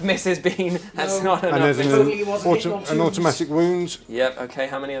not enough misses, Bean. That's not And enough there's misses. an automatic wounds. Yep, okay,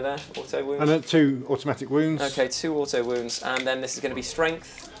 how many are there? Auto wounds? And then 2 automatic wounds. Okay, 2 auto wounds, and then this is going to be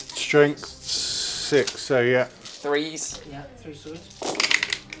strength. Strength 6, so yeah. 3s. Yeah, 3 swords.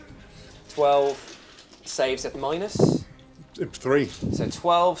 12 saves at minus. 3. So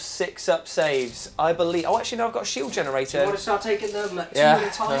 12 6-up saves, I believe. Oh, actually, no, I've got a shield generator. You want to start taking them 2 Yeah. at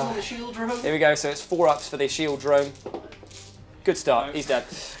a time on the shield drone? Here we go, so it's 4-ups for the shield drone. Good start, he's dead.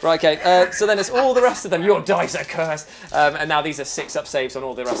 Right, okay, so then it's all the rest of them. Your dice are cursed. And now these are 6-up saves on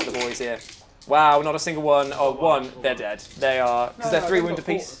all the rest of the boys here. Wow, not a single one. Oh, 1, they're dead. They are, because they're 3 wound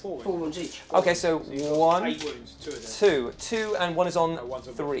apiece. 4 wounds each. Okay, so 1, 8 wounds, 2 of them. 2, and 1 is on One's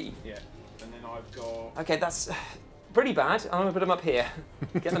on 3. Yeah, and then I've got. Okay, that's pretty bad. I'm gonna put them up here.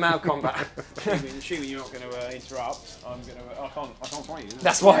 Get them out of combat. Assuming you're not going to interrupt, I'm going to. I can't fight you.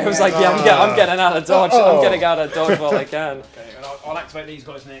 That's why I was like, yeah, I'm getting out of dodge. I'm getting out of dodge while I can. Okay, and I'll activate these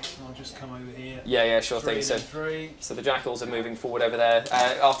guys next, and I'll just come over here. Yeah, sure 3 thing. So, and 3. so the Jackals are moving forward over there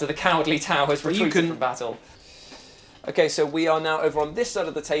after the cowardly towers retreated from battle. Okay, so we are now over on this side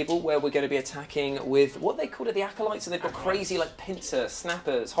of the table where we're going to be attacking with what they call it, the Acolytes. So they've got crazy like pincer,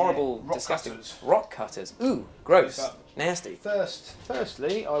 snappers, horrible, rock disgusting cutters. rock cutters. Ooh, gross, nasty.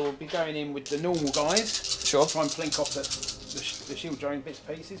 Firstly, I will be going in with the normal guys. Sure. Try and plink off the shield drone bits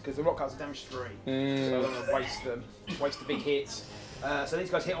and pieces because the rock cutters damage 3. So I don't want to waste them, waste the big hits. So these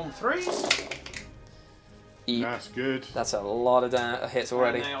guys hit on 3s. That's good. That's a lot of hits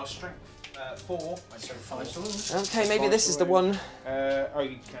already. And they are strength 4. So 5 swords. Okay, maybe this is the one. Oh,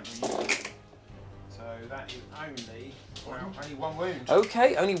 you can't really use it. So that is only 1 wound.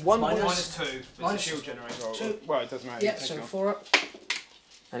 Okay, only 1 wound. Minus 2. It's a Minus shield generator. 2. Well, it doesn't matter. Yeah, you take so it off. 4 up.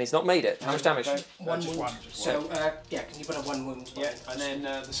 And he's not made it. How much damage? Okay. 1 Just wound. one, just So, one. yeah, can you put a 1 wound? Yeah, and then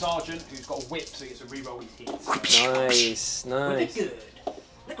the sergeant, who's got a whip, so he gets to reroll his hits. Nice, Really nice. good.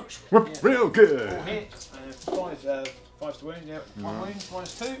 Licorice. Real good. 4 hits, and 5's to wound, yeah. 1 wound,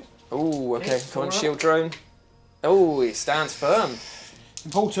 minus 2. Oh, okay. Hits, Come on, 4 up. shield drone. Oh, he stands firm.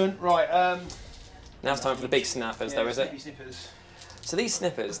 Important, right. Now it's time for the big snappers, though, is it? Snippers. So these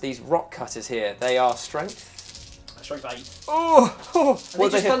snippers, these rock cutters here, they are strength. strength 8. Oh! Are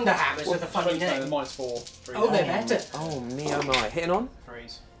they just thunder hammers with a funny name? -4. Oh, they're better. Oh, me oh my. Hitting on?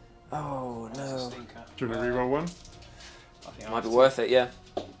 3s. Oh, That's a no. stinker. Do you want to reroll one? I think I Might be have worth it, yeah.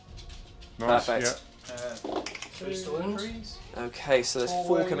 Nice. Perfect. to. 3 to wound. 3s. Okay, so there's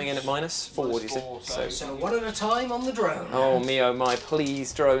 4 coming in at -4, did you say? -4, So one at a time on the drone. Oh, me oh my.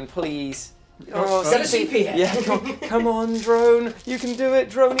 Please, drone, please. Oh, Got a CP head. Yeah, come on, drone. You can do it,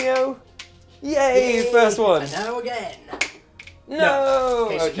 Dronio. Yay, first one. And now again. No!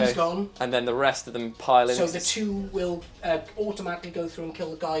 Okay, so he's gone. And then the rest of them pile in. So the 2 will automatically go through and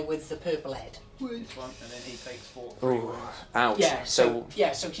kill the guy with the purple head. This one, and then he takes 3 Ooh, wounds. ouch. Yeah, So,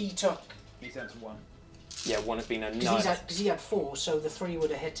 so he took... He's down to 1. yeah, one has been a Because nice. he had 4, so the 3 would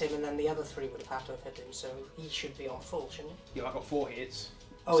have hit him, and then the other 3 would have had to have hit him, so he should be on full, shouldn't he? Yeah, I got 4 hits.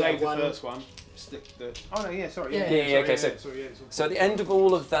 Oh, Save yeah, the one. first one. Stick the. Oh no, yeah, sorry. Yeah, yeah, okay, sorry, so- sorry, it's all So at the end of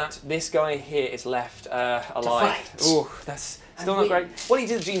all of that, this guy here is left alive. fight. Ooh, that's still not win. great. What do you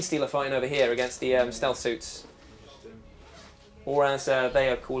do the Genestealer fighting over here against the stealth suits? Or as they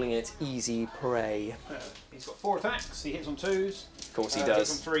are calling it, easy prey. He's got 4 attacks. He hits on 2s. Of course he Hits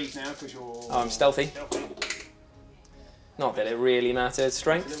does. on 3s now because you're. Oh, I'm stealthy. Not that it really matters.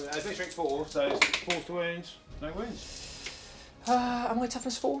 Strength? It's only strength 4, so it's 4 to wounds. No wounds. Am I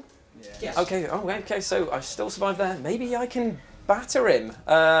toughness 4? Yeah. Yes. Okay, oh, okay, so I still survived there. Maybe I can batter him.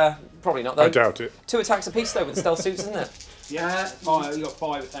 Probably not though. I doubt it. 2 attacks apiece though with the stealth suits, isn't it? Yeah. 5. You got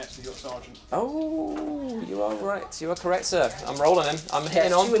 5 attacks because you got sergeant. Oh, you are right. You are correct, sir. I'm rolling him. I'm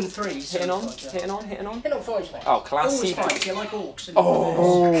hitting Yeah, on. 2 and 3. So Hitting on. it's like, Hitting on. Hitting on. Hit on 5, mate. Oh, Always classic. 5, you like orcs.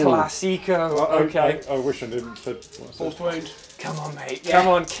 Oh, classico. Okay. I wish I didn't said what I 4 said. to wound. Come on, mate. Yeah. Come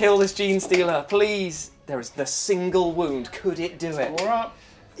on, kill this Genestealer, please. There is the single wound. Could it do it? 4 up.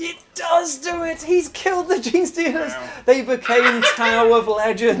 It does do it! He's killed the Genestealers! Wow. They became Tower of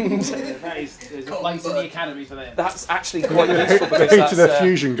Legend! That is. There's a place in the academy for them. That's actually quite useful The because heat of their that's,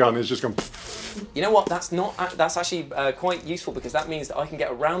 fusion gun is just gone. you know what, that's not, that's actually quite useful because that means that I can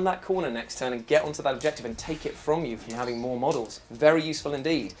get around that corner next turn and get onto that objective and take it from you from having more models. Very useful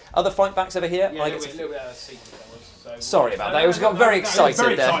indeed. Other fight backs over here? Yeah, I a get little to... bit out of sequence that was. So Sorry about that, I got very excited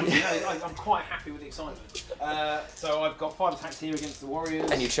very there. excited. No, I'm quite happy with the excitement. So I've got 5 attacks here against the Warriors.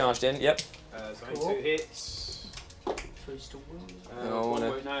 And you charged in, yep. So Cool. 2 hits. 3's to wound. Oh,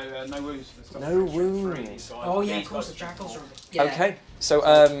 no. No wounds. No wounds. Oh, yeah, of course, the jackals are... Yeah. Okay, so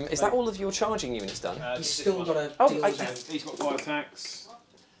is that all of your charging units done? He's still got to Oh, deal I- with that. He's got 5 attacks.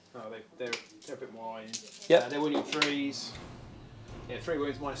 Oh, they're a bit more iron. Yep. They're winning 3s. Yeah, 3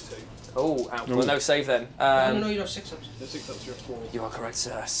 wounds -2. Oh, out. Well, no save then. No, you have 6 ups. The 6 ups are 4. You are correct,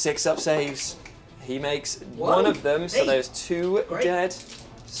 sir. 6 up saves. He makes Whoa. one of them, so Hey. there's 2 Great. dead.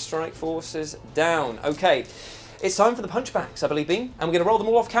 Strike forces down. Okay, it's time for the punchbacks, I believe, Bean. And we're going to roll them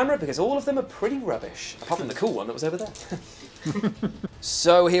all off camera because all of them are pretty rubbish, apart from the cool one that was over there.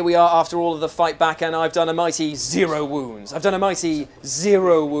 So here we are after all of the fight back, and I've done a mighty 0 wounds. I've done a mighty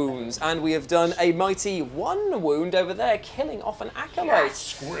 0 wounds, and we have done a mighty 1 wound over there, killing off an acolyte.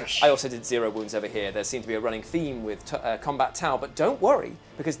 Squish. I also did 0 wounds over here. There seemed to be a running theme with Combat Tau, but don't worry,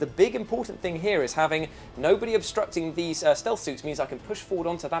 because the big important thing here is having nobody obstructing these stealth suits means I can push forward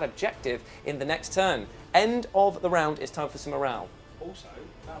onto that objective in the next turn. End of the round, it's time for some morale. Also,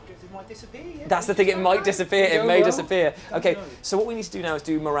 that objective might disappear. Yeah? That's the thing, it might disappear, it Go may well. disappear. Okay, know. so what we need to do now is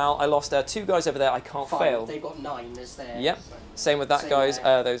do morale. I lost 2 guys over there, I can't 5. fail. They've got 9 as their... Yep, same with that Same guys,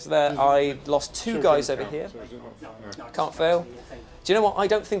 there. those there. I lost 2 guys over here. No, Can't fail. Do you know what, I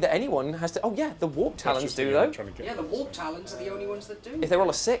don't think that anyone has to... Oh yeah, the Warp Talons do though. Yeah, the warp talons are the only ones that do. If they roll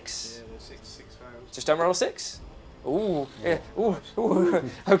a 6, Yeah, the 6 fails. just don't roll a 6. Ooh, yeah, ooh, ooh.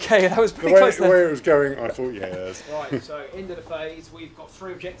 Okay, that was The pretty way, close the there. way it was going, I thought, yes. Right, so end of the phase, we've got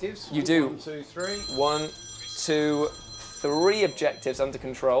 3 objectives. You do. 1, 2, 3. 1, 2, 3 objectives under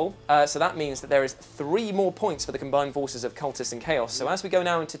control. So that means that there is 3 more points for the combined forces of Cultists and Chaos. So as we go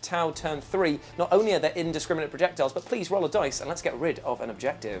now into Tau turn 3, not only are there indiscriminate projectiles, but please roll a dice and let's get rid of an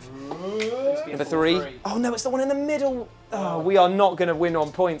objective. Number 3. Oh no, it's the one in the middle. Oh, we are not going to win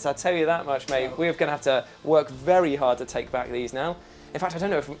on points, I tell you that much, mate. We're going to have to work very hard to take back these now. In fact, I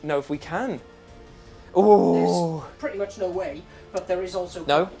don't know if we can. Oh. There's pretty much no way, but there is also...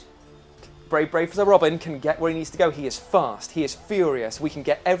 No. guide. Brave as a Robin can get where he needs to go. He is fast. He is furious. We can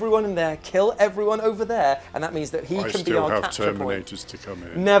get everyone in there, kill everyone over there, and that means that he I can be still our have capture point. Terminators to come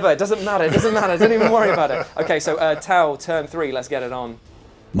in. Never. It doesn't matter. It doesn't matter. Don't even worry about it. Okay, so Tau, turn 3. Let's get it on.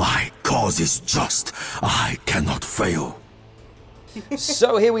 My cause is just. I cannot fail.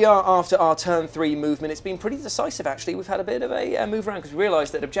 So here we are after our turn 3 movement. It's been pretty decisive, actually. We've had a bit of a move around because we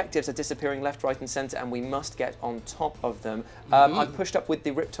realised that objectives are disappearing left, right and centre and we must get on top of them. I've pushed up with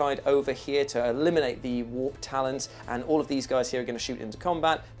the Riptide over here to eliminate the Warp Talons, and all of these guys here are going to shoot into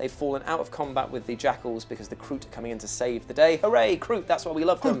combat. They've fallen out of combat with the Jackals because the Kroot are coming in to save the day. Hooray, Kroot, that's why we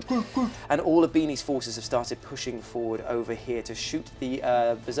love them. And all of Beanie's forces have started pushing forward over here to shoot the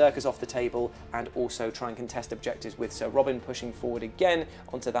Berserkers off the table and also try and contest objectives with Sir Robin pushing forward again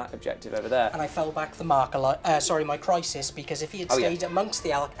onto that objective over there. And I fell back the my Crisis, because if he had stayed amongst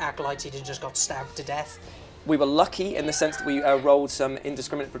the Acolytes, he'd have just got stabbed to death. We were lucky in the sense that we rolled some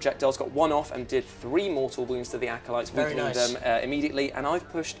indiscriminate projectiles, got 1 off and did 3 mortal wounds to the Acolytes, weakening them immediately. And I've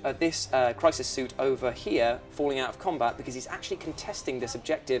pushed this Crisis suit over here, falling out of combat, because he's actually contesting this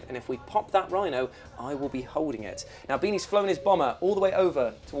objective, and if we pop that Rhino, I will be holding it. Now, Beanie's flown his bomber all the way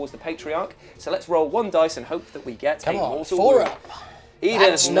over towards the Patriarch, so let's roll 1 dice and hope that we get a mortal 4 wound. up.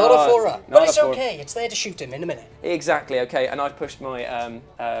 That's not a 4 up, but it's okay, it's there to shoot him in a minute. Exactly, okay, and I've pushed my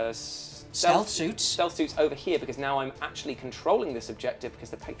stealth suits over here because now I'm actually controlling this objective because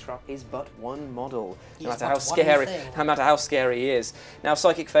the Patriarch is but 1 model. No matter how scary he is. Now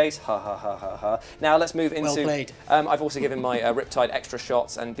Psychic Phase, ha ha ha ha ha. Now let's move into. Well played. I've also given my Riptide extra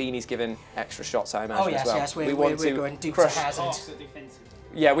shots, and Beanie's given extra shots, I imagine, as well. Yes, we're going Dukes of Hazzard.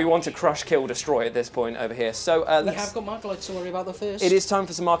 Yeah, we want to crush, kill, destroy at this point over here. So we have got Markalites to worry about the first. It is time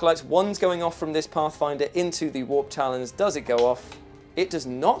for some Markalites. 1's going off from this Pathfinder into the Warp Talons. Does it go off? It does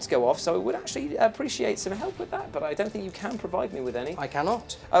not go off, so I would actually appreciate some help with that, but I don't think you can provide me with any. I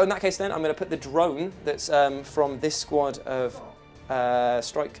cannot. Oh, in that case then, I'm going to put the drone that's from this squad of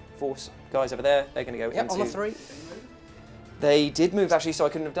Strike Force guys over there. They're going to go into... on a 3. They did move, actually, so I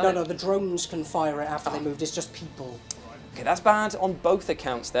couldn't have done it. No, the drones can fire it after they moved. It's just people. Okay, that's bad on both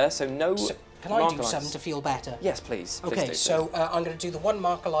accounts there, so no... Can I do something to feel better? Yes, please. Okay, so I'm going to do the 1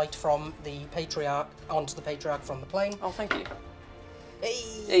 Markalite from the Patriarch onto the Patriarch from the plane. Oh, thank you.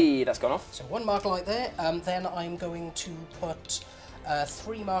 Hey, that's gone off. So 1 Markalite there. Then I'm going to put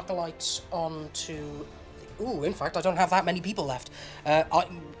 3 Markalites onto... Ooh, in fact, I don't have that many people left.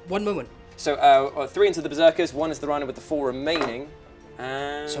 1 moment. So 3 into the Berserkers, 1 is the Rhino with the 4 remaining.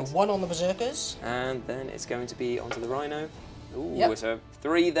 And so 1 on the Berserkers. And then it's going to be onto the Rhino. Ooh, yep. So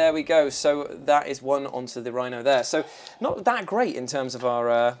 3, there we go. So that is 1 onto the Rhino there. So not that great in terms of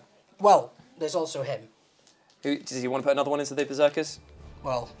our... Well, there's also him. Does he want to put another 1 into the Berserkers?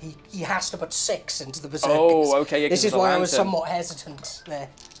 Well, he has to put 6 into the Berserkers. Oh, okay. Yeah, this is why I was somewhat hesitant there.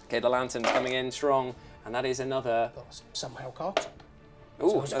 Okay, the Lantern's coming in strong, and that is another... Somehow caught.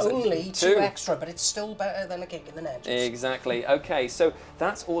 Ooh, so it's only 2 extra, but it's still better than a kick in the edges. Exactly. Okay, so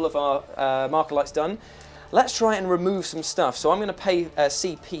that's all of our Markalites done. Let's try and remove some stuff. So I'm going to pay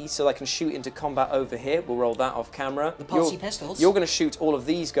CP so I can shoot into combat over here. We'll roll that off camera. The pulsey pistols. You're going to shoot all of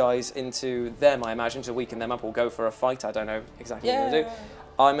these guys into them, I imagine, to weaken them up or go for a fight. I don't know exactly what you're going to do.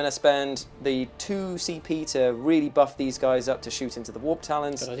 I'm going to spend the 2 CP to really buff these guys up to shoot into the Warp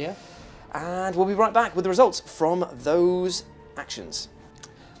Talons. Good idea. And we'll be right back with the results from those actions.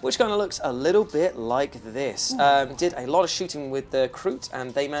 Which kind of looks a little bit like this. Did a lot of shooting with the Kroot,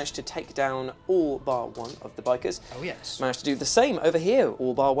 and they managed to take down all bar 1 of the bikers. Oh yes. Managed to do the same over here,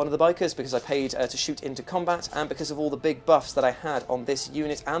 all bar 1 of the bikers, because I paid to shoot into combat, and because of all the big buffs that I had on this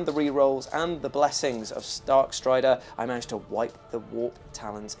unit, and the rerolls, and the blessings of Stark Strider, I managed to wipe the Warp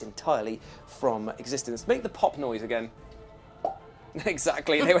Talons entirely from existence. Make the pop noise again.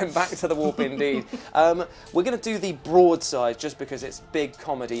 Exactly, they went back to the warp indeed. We're going to do the broadside just because it's big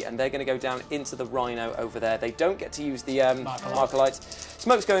comedy, and they're going to go down into the Rhino over there. They don't get to use the Markalites.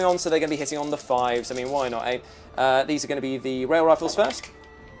 Smoke's going on, so they're going to be hitting on the 5s. I mean, why not, eh? These are going to be the rail rifles first.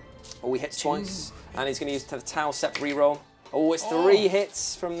 Oh, he hits twice, and he's going to use the Tau Sept reroll. Oh, it's 3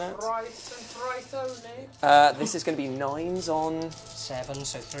 hits from that. Thrice only. This is going to be 9s on... 7,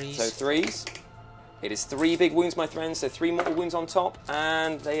 so 3s. So 3s. It is 3 big wounds, my friends, so 3 mortal wounds on top,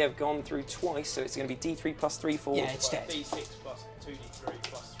 and they have gone through twice, so it's going to be D3 plus 3, 4. Yeah, it's dead. D6 plus 2D3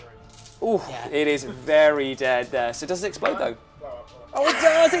 plus 3. Ooh, yeah. It is very dead there. So does it explode though? Oh, it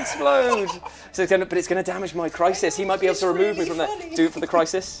does explode! So it's but it's going to damage my Crisis. He might be able to remove me from there. Do it for the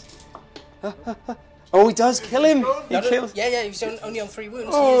Crisis. Oh, he does kill him! He kills. Yeah, he's only on 3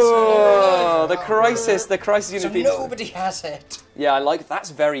 wounds. Oh, the Crisis unit. So nobody has it. Yeah, I like that's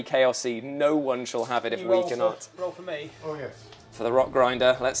very chaosy. No one shall have it if we cannot. Roll for me. Oh yes. For the Rock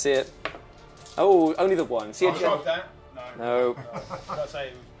Grinder, let's see it. Oh, only the 1. See it? That. No. No. I'll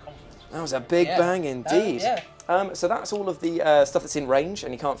say with confidence. That was a big bang indeed. Yeah. So that's all of the stuff that's in range,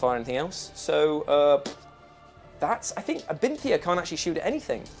 and you can't fire anything else. So that's, I think, Abinthia can't actually shoot at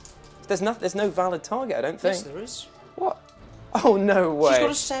anything. There's no valid target, I don't think. Yes, there is. What? Oh, no way. She's got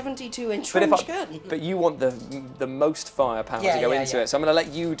a 72-inch But, range gun. but you want the most firepower to go into it, so I'm going to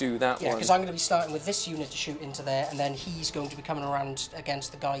let you do that one. Yeah, because I'm going to be starting with this unit to shoot into there, and then he's going to be coming around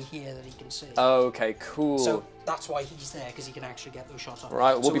against the guy here that he can see. Okay, cool. So that's why he's there, because he can actually get those shots off.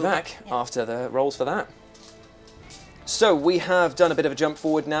 Right, we'll be back after the rolls for that. So we have done a bit of a jump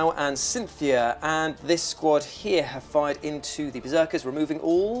forward now, and Cynthia and this squad here have fired into the Berserkers, removing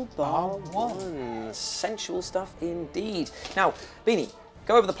all bar one. Sensual stuff indeed. Now, Beanie,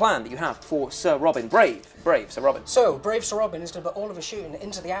 go over the plan that you have for Sir Robin. Brave Sir Robin. So, brave Sir Robin is going to put all of his shooting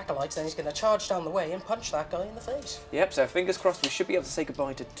into the Acolytes, then he's going to charge down the way and punch that guy in the face. Yep, so fingers crossed we should be able to say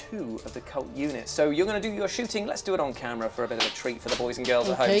goodbye to 2 of the cult units. So you're going to do your shooting. Let's do it on camera for a bit of a treat for the boys and girls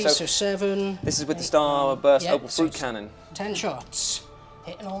at home. Okay, so 7... This is with the Starburst Opal Fruit Cannon. 10 shots.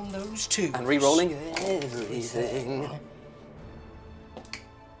 Hitting on those 2. And re-rolling everything.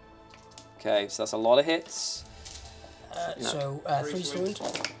 Okay, so that's a lot of hits. So, 3's wound.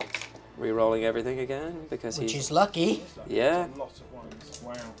 Re-rolling everything again because Which is lucky. Yeah. A lot of ones.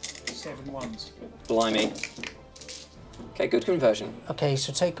 Wow. 7 ones. Blimey. Okay, good conversion. Okay,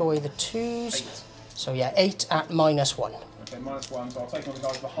 so take away the 2s. 8. So yeah, 8 at -1. Okay, -1. So I'll take on the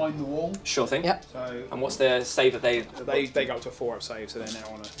guys behind the wall. Sure thing. Yep. So And what's the save that they... they go up to a 4-up save, so they're now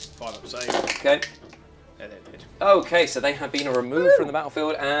on a 5-up save. Okay. Yeah, they're dead. Okay, so they have been removed from the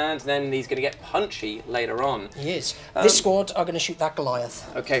battlefield, and then he's going to get punchy later on. He is. This squad are going to shoot that Goliath.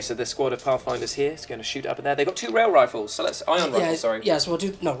 Okay, so this squad of Pathfinders here is going to shoot up at there. They've got 2 rail rifles, so let's... Ion rifles, sorry. Yeah, so we'll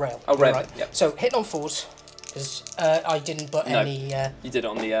do... No, rail. Oh, rail, Right. yep. So, hitting on 4s, because I didn't put any... You did it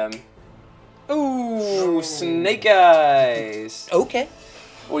on the... Ooh, snake eyes. Okay.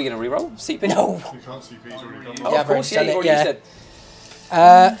 What are you going to re-roll? CP? No. You can't see Peter already done Oh, Yeah, of course, I've already yeah, done you've it, already yeah. said.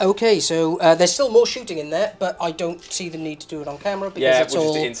 Okay, so there's still more shooting in there, but I don't see the need to do it on camera because Yeah, it's we'll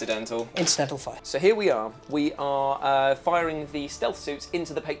all just do incidental. incidental fire. So here we are. We are firing the stealth suits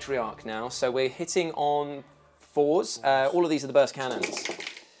into the Patriarch now. So we're hitting on 4s. All of these are the burst cannons.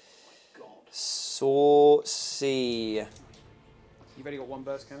 Saucy. You've only got 1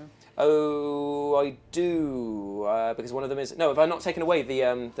 burst cannon? Oh, I do. Because one of them is... No, have I not taken away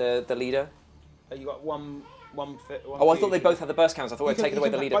the leader? You got one Oh, I thought they both had the burst cannons. I thought I'd taken away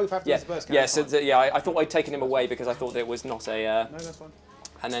the leader. Both have yeah, the burst yeah. cannons, So I thought I'd taken him away because I thought it was not a. No, that's fine.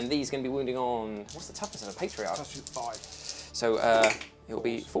 And then these going to be wounding on. What's the toughness of a Patriarch? That's 5. So it'll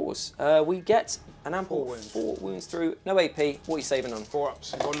be 4s. We get an ample 4 wounds through. No AP. What are you saving on?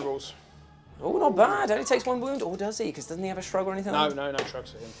 4-ups, vulnerables. Oh, not bad. Only takes 1 wound. Or does he? Because doesn't he have a shrug or anything? No, like that? no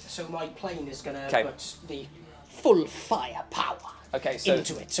shrugs at him. So my plane is going to Okay. put the full firepower Okay, so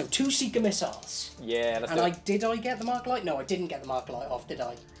into it. So 2 Seeker missiles. yeah, let's And do it. did I get the mark light? No, I didn't get the mark light off, did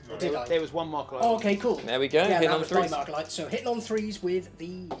I? Or did I? There was 1 mark light. Oh, okay, cool. There we go. Yeah, Hitting that on was 3s. my mark light. So hitting on 3s with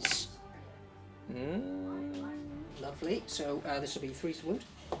these. Lovely. So this will be 3's wound.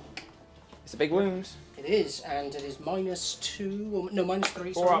 It's a big wound. It is, and it is -2. Or, no,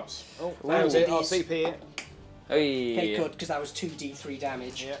 -3. 4-ups. Oh, that was it. I'll CP it. Hey. Okay, good, because that was 2d3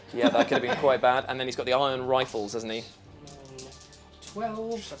 damage. Yeah. Yeah, that could have been quite bad. And then he's got the iron rifles, hasn't he?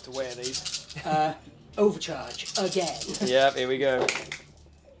 12. Just have to wear these. Overcharge again. Yeah, here we go.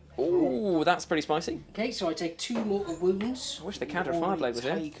 Ooh, that's pretty spicy. Okay, so I take 2 mortal wounds. I wish the counter fireblade was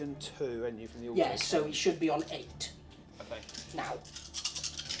here. Taken 2, hadn't you, from the auto? Yes, so he should be on 8 Okay. now.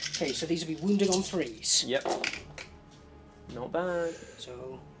 Okay, so these will be wounding on 3s. Yep. Not bad.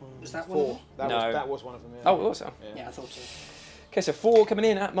 So, was that one? 4. That, No. that was one of them, yeah. Oh, also. Yeah, I thought so. Okay, so 4 coming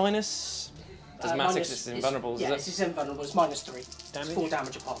in at minus. Does minus Matt 6 is invulnerable, Yeah, is it's invulnerable. It's -3. It's Damage? 4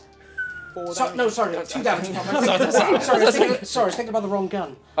 damage upon. 4 So, damage? no, sorry, 2 damage upon. Sorry, I was thinking about the wrong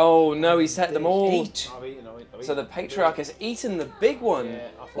gun. Oh no, he's hit them all. 8. I've eaten. So the Patriarch has eaten the big one. Yeah,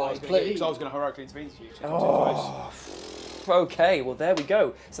 I thought I was Play. going to heroically intervene to you. Oh. Okay, well there we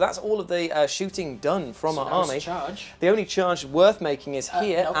go. So that's all of the shooting done from our Now it's army. charge. The only charge worth making is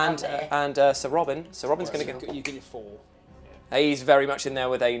here no, and and there. Sir Robin. Sir Robin's going to get. You get your 4. He's very much in there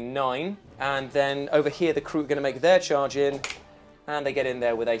with a 9, and then over here the crew are going to make their charge in, and they get in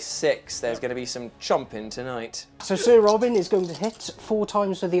there with a 6. There's going to be some chomping tonight. So Sir Robin is going to hit 4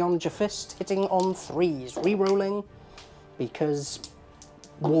 times with the Onager Fist, hitting on 3s, re-rolling, because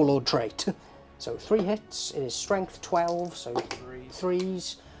Warlord trait. So 3 hits, it is strength 12, so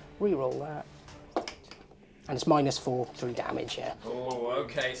 3s, re-roll that. And it's -4, 3 damage, yeah. Oh,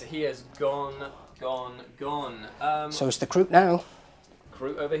 okay, so he has gone. So it's the Kroot now.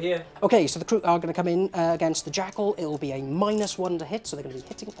 Crew over here. Okay, so the Kroot are going to come in against the Jackal. It'll be a -1 to hit, so they're going to be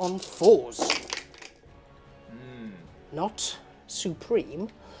hitting on 4s. Not supreme,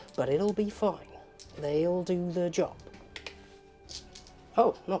 but it'll be fine. They'll do the job.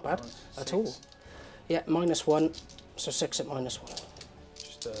 Oh, not bad at all. Yeah, -1. So 6 at -1.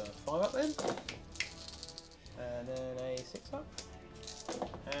 Just 5 up then. And then a 6 up.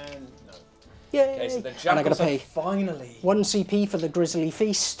 And no. Yay! Okay, so the And I'm going jackals to pay are finally. 1 CP for the Grisly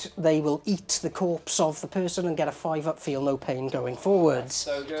Feast. They will eat the corpse of the person and get a 5 up, feel no pain going forwards.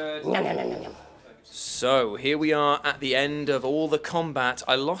 So good. Yum, yum, yum, yum, yum. So here we are at the end of all the combat.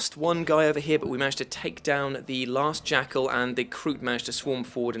 I lost one guy over here, but we managed to take down the last jackal, and the Kroot managed to swarm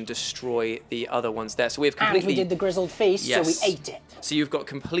forward and destroy the other ones there. So we have completely. And we did the Grizzled Feast, Yes. so we ate it. So you've got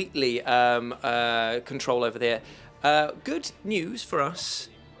completely control over there. Good news for us.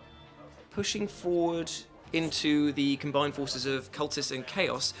 Pushing forward into the combined forces of Cultists and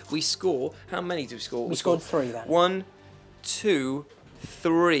Chaos, we score. How many do we score? We scored 3 then. 1, 2,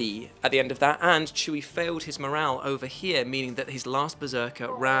 3 at the end of that, and Chewie failed his morale over here, meaning that his last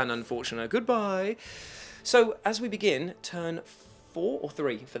Berserker ran, unfortunately. Goodbye. So as we begin, turn 4 or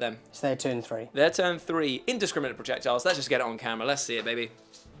 3 for them. It's their turn 3. Their turn 3, indiscriminate projectiles. Let's just get it on camera. Let's see it, baby.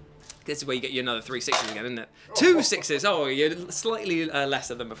 This is where you get your another 3 6s again, isn't it? 2 6s. Oh, you're slightly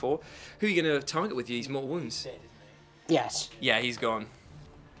lesser than before. Who are you going to target with these mortal wounds? Yes. Yeah, he's gone.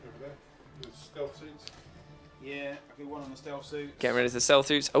 Over there, the stealth suits. Yeah, I get 1 on the stealth suit. Get rid of the cell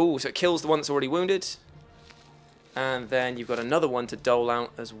suits. Oh, so it kills the one that's already wounded. And then you've got another one to dole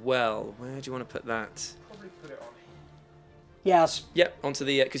out as well. Where do you want to put that? Probably put it on. Yes. Yep, onto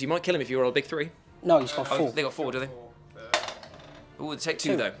the... Because you might kill him if you roll a big 3. No, he's got 4. Oh, they got 4, do they? Oh, they take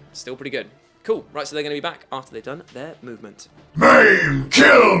 2 though. Still pretty good. Cool. Right, so they're going to be back after they've done their movement. Maim,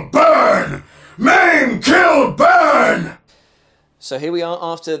 kill, burn! Maim, kill, burn! So here we are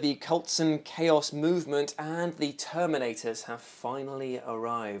after the Cults and Chaos movement, and the Terminators have finally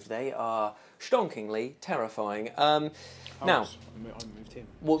arrived. They are stonkingly terrifying. Now, I moved him.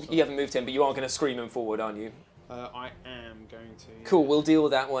 well, you haven't moved him, but you are going to scream him forward, aren't you? I am going to. Cool, we'll deal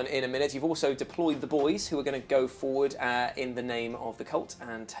with that one in a minute. You've also deployed the boys who are going to go forward in the name of the cult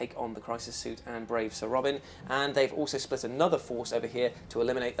and take on the Crisis Suit and Brave Sir Robin. And they've also split another force over here to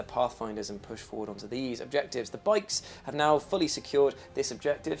eliminate the Pathfinders and push forward onto these objectives. The bikes have now fully secured this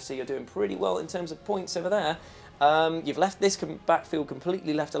objective, so you're doing pretty well in terms of points over there. You've left this backfield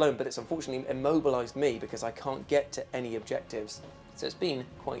completely left alone, but it's unfortunately immobilised me because I can't get to any objectives. So it's been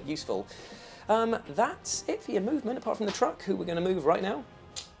quite useful. That's it for your movement, apart from the truck, who we're going to move right now,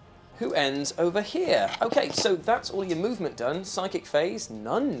 who ends over here. Okay, so that's all your movement done. Psychic phase,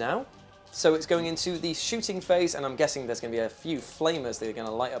 none now. So it's going into the shooting phase, and I'm guessing there's going to be a few flamers that are going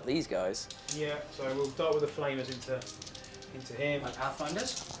to light up these guys. Yeah, so we'll start with the flamers into him. Like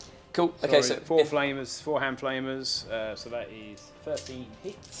Pathfinders? Cool, okay, Sorry, so... 4 flamers, 4 hand flamers, so that is 13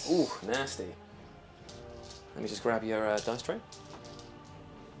 hits. Ooh, nasty. Let me just grab your dice tray.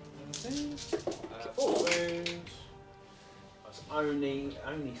 4 wounds. That's only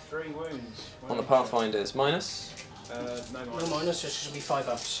 3 wounds. Oh, On the Pathfinders, minus? No No minus. minus, it's going to be 5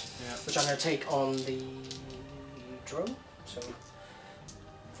 ups. Yeah. Which I'm going to take on the drone. So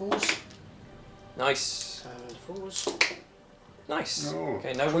 4s Nice. and 4s. Nice. Oh.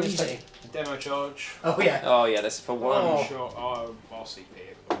 Okay, no wounds. Crazy. Demo charge. Oh yeah. Oh yeah, this is for one Oh. Shot. Oh, I'll CP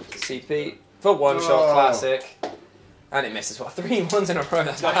it. CP. For one shot, Oh. classic. And it misses. What, 3 ones in a row?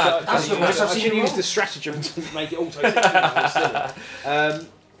 That's bad. That's the worst I've I seen should you use roll. the stratagem to make it auto.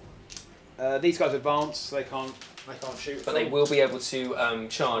 These guys advance. They can't shoot. But they will be able to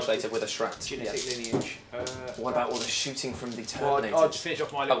charge later with a strat. Genetic Yes. lineage. What about all the shooting from the Well, Terminators? I'll just finish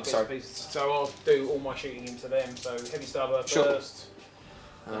off my little Oh, bits sorry. and pieces. So I'll do all my shooting into them. So heavy stubber Sure. first,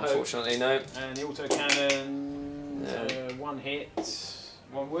 Unfortunately, no. and the auto cannon. No. 1 hit,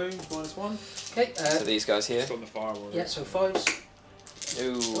 1 wound, -1. Okay. So these guys here. It's on the firewall. Yeah, so 5s.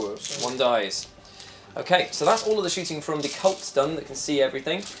 Ooh, 1 dies. Okay, so that's all of the shooting from the cults done that can see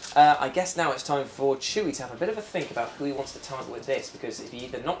everything. I guess now it's time for Chewie to have a bit of a think about who he wants to target with this, because if he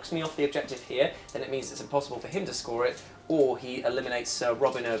either knocks me off the objective here, then it means it's impossible for him to score it, or he eliminates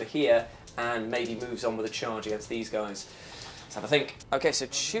Robin over here and maybe moves on with a charge against these guys. Let's have a think. Okay, so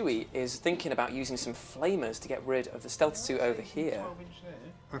Chewie is thinking about using some flamers to get rid of the stealth suit over here. 12 inch there.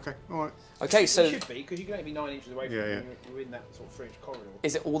 Okay, all right. Okay, so It should be, because you can only be 9 inches away from Yeah, him. You're in that sort of 3-inch corridor.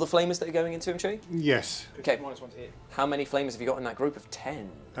 is it all the flamers that are going into him, Chewie? Yes, Okay. -1 to hit. How many flamers have you got in that group of 10?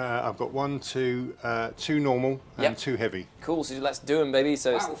 I've got 1, 2, 2 normal and Yep. 2 heavy. Cool, so let's do them, baby.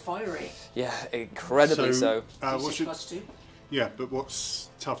 So, Wow, fiery. yeah, incredibly so. What's your, +2. yeah, but what's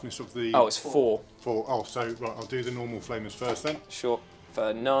toughness of the... Oh, it's 4. 4. Oh, so right, I'll do the normal flamers first then. Sure.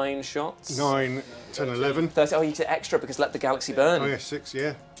 For 9 shots. 9, 10, 11. 30. Oh, you get extra because let the galaxy burn. Oh yeah, 6,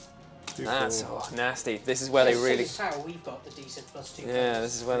 yeah. Do That's 4, nasty. This is where they really... This is how we've got the decent +2. Yeah,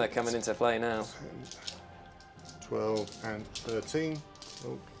 this is where they're coming into play now. 12 and 13.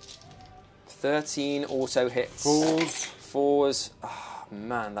 Oh, 13 auto hits. Fours. Oh,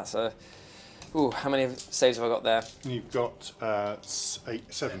 man, that's a... Ooh, how many saves have I got there? You've got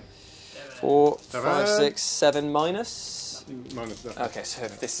 7. 4, 5, 6, 7 minus. Minus that. Okay, so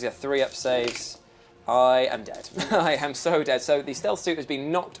this is a 3-up saves. I am dead. I am so dead. So the stealth suit has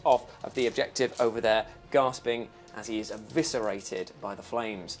been knocked off of the objective over there, gasping as he is eviscerated by the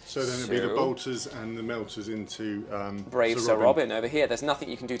flames. So then it'll be the bolters and the melters into brave Sir Robin over here. There's nothing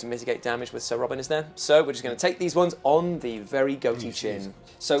you can do to mitigate damage with Sir Robin, is there? So we're just going to take these ones on the very goatee chin.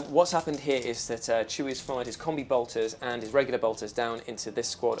 So what's happened here is that Chewie's fired his combi bolters and his regular bolters down into this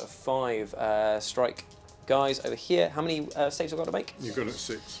squad of 5 strike guys over here. How many saves have I got to make? You've got it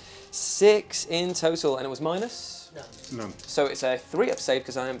 6. 6 in total, and it was minus? None. So it's a 3-up save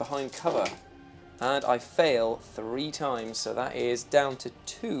because I am behind cover. And I fail 3 times, so that is down to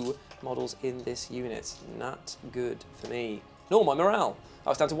 2 models in this unit. Not good for me. Nor my morale. I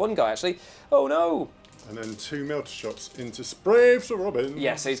was down to 1 guy, actually. Oh, no! And then 2 melter shots into brave Sir Robin.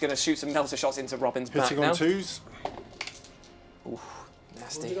 Yeah, so he's going to shoot some melter shots into Robin's back now. Hitting on 2s. Ooh,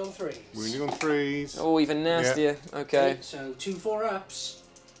 nasty. Wounded on 3. Wounding on 3s. Oh, even nastier. Yeah. Okay. So 2 4-ups.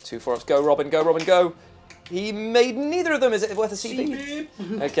 2 4-ups. Go, Robin, go, Robin, go! He made neither of them. Is it worth a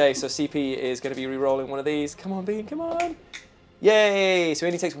CP? Okay, so CP is going to be re-rolling one of these. Come on, Bean, come on. Yay! So he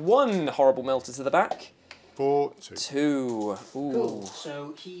only takes 1 horrible melter to the back. 4, 2. 2. Ooh. Cool.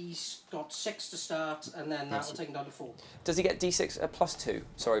 So he's got 6 to start, and then that will take him down to 4. Does he get D6 plus 2?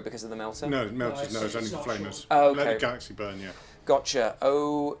 Sorry, because of the melter? No, melters, no, it's only the flamers. Oh, okay. Let the galaxy burn, yeah. Gotcha.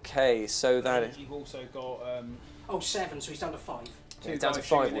 Okay, so that is... You've also got... 7, so he's down to 5. It's down to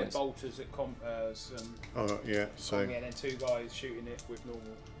 5 shooting wounds. at bolters at Oh, yeah, so... and then 2 guys shooting it with normal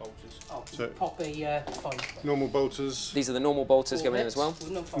bolters. Oh, So- pop a 5. Normal bolters. These are the normal bolters 4 going in as well? hits,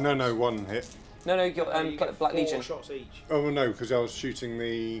 with no No, 5s. no, 1 hit. No, you got You get Black 4 Legion. shots each. Oh, no, because I was shooting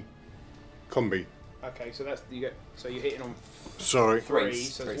the combi. Okay, so that's you're hitting on Sorry. 3,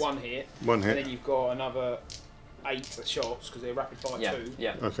 Threes. so it's 1 hit. 1 And then hit. you've got another 8 shots because they're rapid fire Yeah, 2.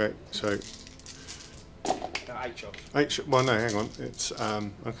 yeah. Okay, so 8 shots. 8 well, no, hang on. It's,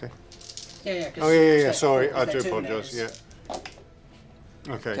 okay. Yeah. Oh, yeah, sorry, if I they're do 2 apologise, minutes,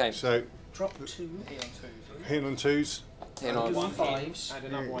 yeah. Okay, Okay. so Drop 2. Hit on 2. hitting on 2s. Hitting Do on- 1 One hit, 5s. and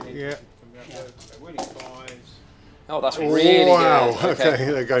another 1 hit. Yeah. From the other. So winning 5s. Oh, that's really wow, good. okay,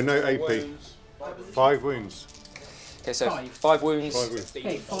 there you go, no AP. Wounds. 5 wounds. Okay, so 5. 5 wounds. 5 wounds.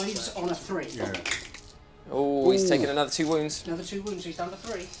 Okay, 5s on a 3. Yeah. Oh, he's taken another 2 wounds. Another 2 wounds, so he's down to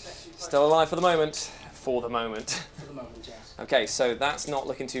 3. Still alive for the moment. For the moment. For the moment, yes. Okay, so that's not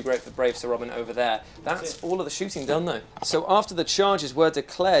looking too great for brave Sir Robin over there. That's all of the shooting done, though. So after the charges were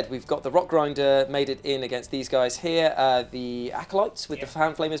declared, we've got the Rock Grinder made it in against these guys here. The Acolytes with the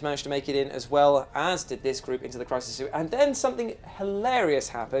Fan Flamers managed to make it in, as well as did this group into the Crisis Suit. And then something hilarious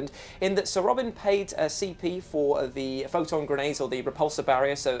happened in that Sir Robin paid a CP for the Photon Grenades, or the Repulsor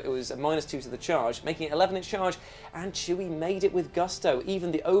Barrier, so it was a -2 to the charge, making it 11-inch charge, and Chewie made it with gusto.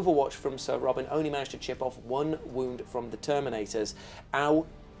 Even the Overwatch from Sir Robin only managed to chip off 1 wound from the Terminators. Ow.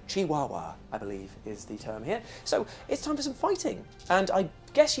 Chihuahua, I believe, is the term here. So it's time for some fighting. And I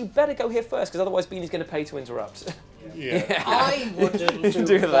guess you better go here first, because otherwise Beanie's going to pay to interrupt. Yeah. I wouldn't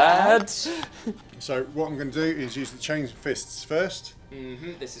do that. So what I'm going to do is use the chain fists first.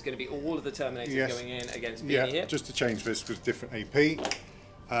 This is going to be all of the Terminators Yes. going in against Beanie Yeah, here. just the chain fists with different AP.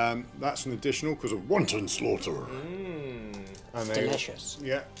 That's an additional because of wanton slaughter. And they- Delicious.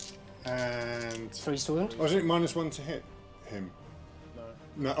 Yeah. And 3s to wound. was it -1 to hit him? No.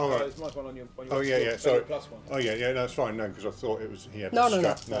 No. Oh, right. It's -1 on your. Oh yeah. Sorry. +1. Oh yeah. That's fine. No, because I thought it was he had No, the no,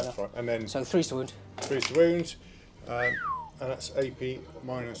 no, strap. no, That's no. fine. And then So 3s to wound. 3 to wound. And that's AP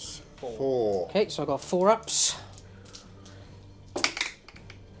 -4. Okay, so I got 4 ups.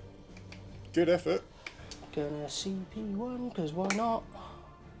 Good effort. Gonna CP1, because why not?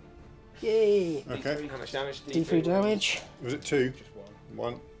 Yay! Okay. How much damage? D3 damage. Was it 2? Just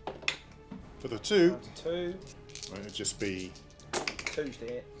 1. For the 2, 2. well, it'd just be 2's to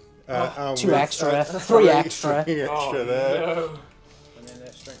hit. 2 extra, 3 extra. 3 extra there. No. And then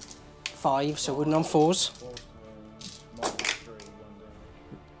their strength. 5, so wooden on 4s. -3, 1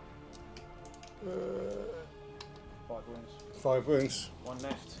 down. 5 wounds. 5 wounds. 1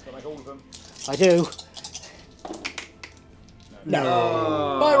 left. Got to make all of them. I do.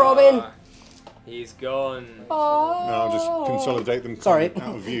 No. Bye, Robin! He's gone. No, I'll just consolidate them Sorry.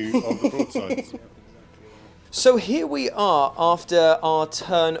 out of view of the broadsides. So here we are after our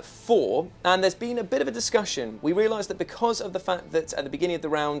turn 4, and there's been a bit of a discussion. We realised that because of the fact that at the beginning of the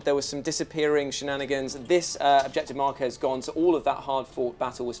round there was some disappearing shenanigans, this objective marker has gone, so all of that hard-fought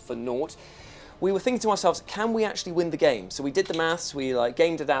battle was for naught. we were thinking to ourselves, can we actually win the game? So we did the maths, we like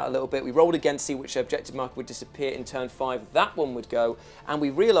gamed it out a little bit, we rolled again to see which objective marker would disappear in turn 5, that one would go, and we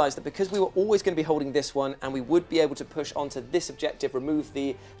realised that because we were always going to be holding this one, and we would be able to push onto this objective, remove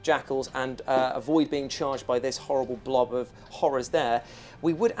the jackals, and avoid being charged by this horrible blob of horrors there,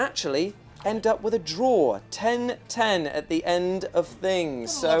 we would actually end up with a draw, 10-10 at the end of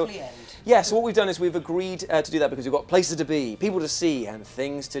things. What a lovely end. Yeah, so what we've done is we've agreed to do that because we've got places to be, people to see, and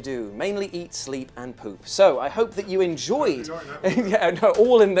things to do. Mainly eat, sleep, and poop. So I hope that you enjoyed. Yeah, no,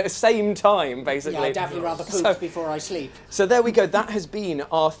 all in the same time, basically. Yeah, I'd definitely rather poop before I sleep. So there we go. That has been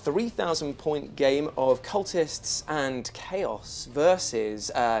our 3,000 point game of cultists and chaos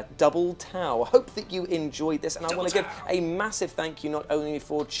versus Double Tau. I hope that you enjoyed this, and I want to give a massive thank you not only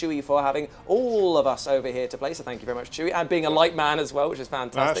for Chewy for having all of us over here to play. So thank you very much, Chewy, and being a light man as well, which is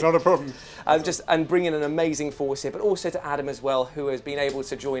fantastic. That's not a problem. And bringing an amazing force here, but also to Adam as well, who has been able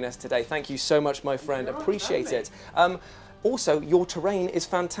to join us today. Thank you so much, my friend. Appreciate it. Also, your terrain is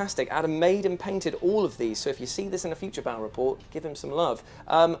fantastic. Adam made and painted all of these, so if you see this in a future battle report, give him some love.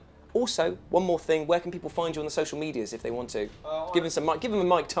 Also, one more thing, where can people find you on the social medias if they want to? Give them a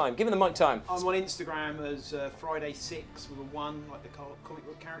mic time. Give them the mic time. I'm on Instagram as Friday6 with a 1, like the comic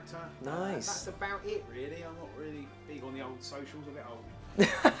book character. Nice. That's about it, really. I'm not really big on the old socials, a bit old.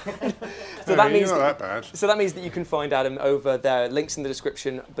 So that means not that bad. So that means that you can find Adam over there. Links in the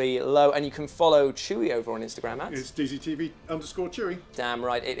description below, and you can follow Chewy over on Instagram at. It's DZTV_Chewy. Damn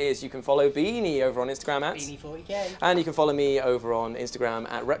right it is. You can follow Beanie over on Instagram at. Beanie40k. And you can follow me over on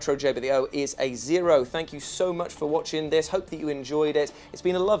Instagram at RetroJ, but the O is a 0. Thank you so much for watching this. Hope that you enjoyed it. It's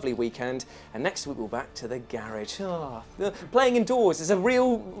been a lovely weekend, and next week we'll be back to the garage. Playing indoors is a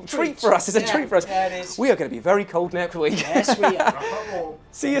real treat for us. It's a treat for us. Yeah, it is. We are going to be very cold next week. Yes, we are.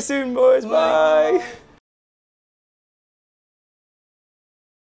 See you soon, boys. Bye.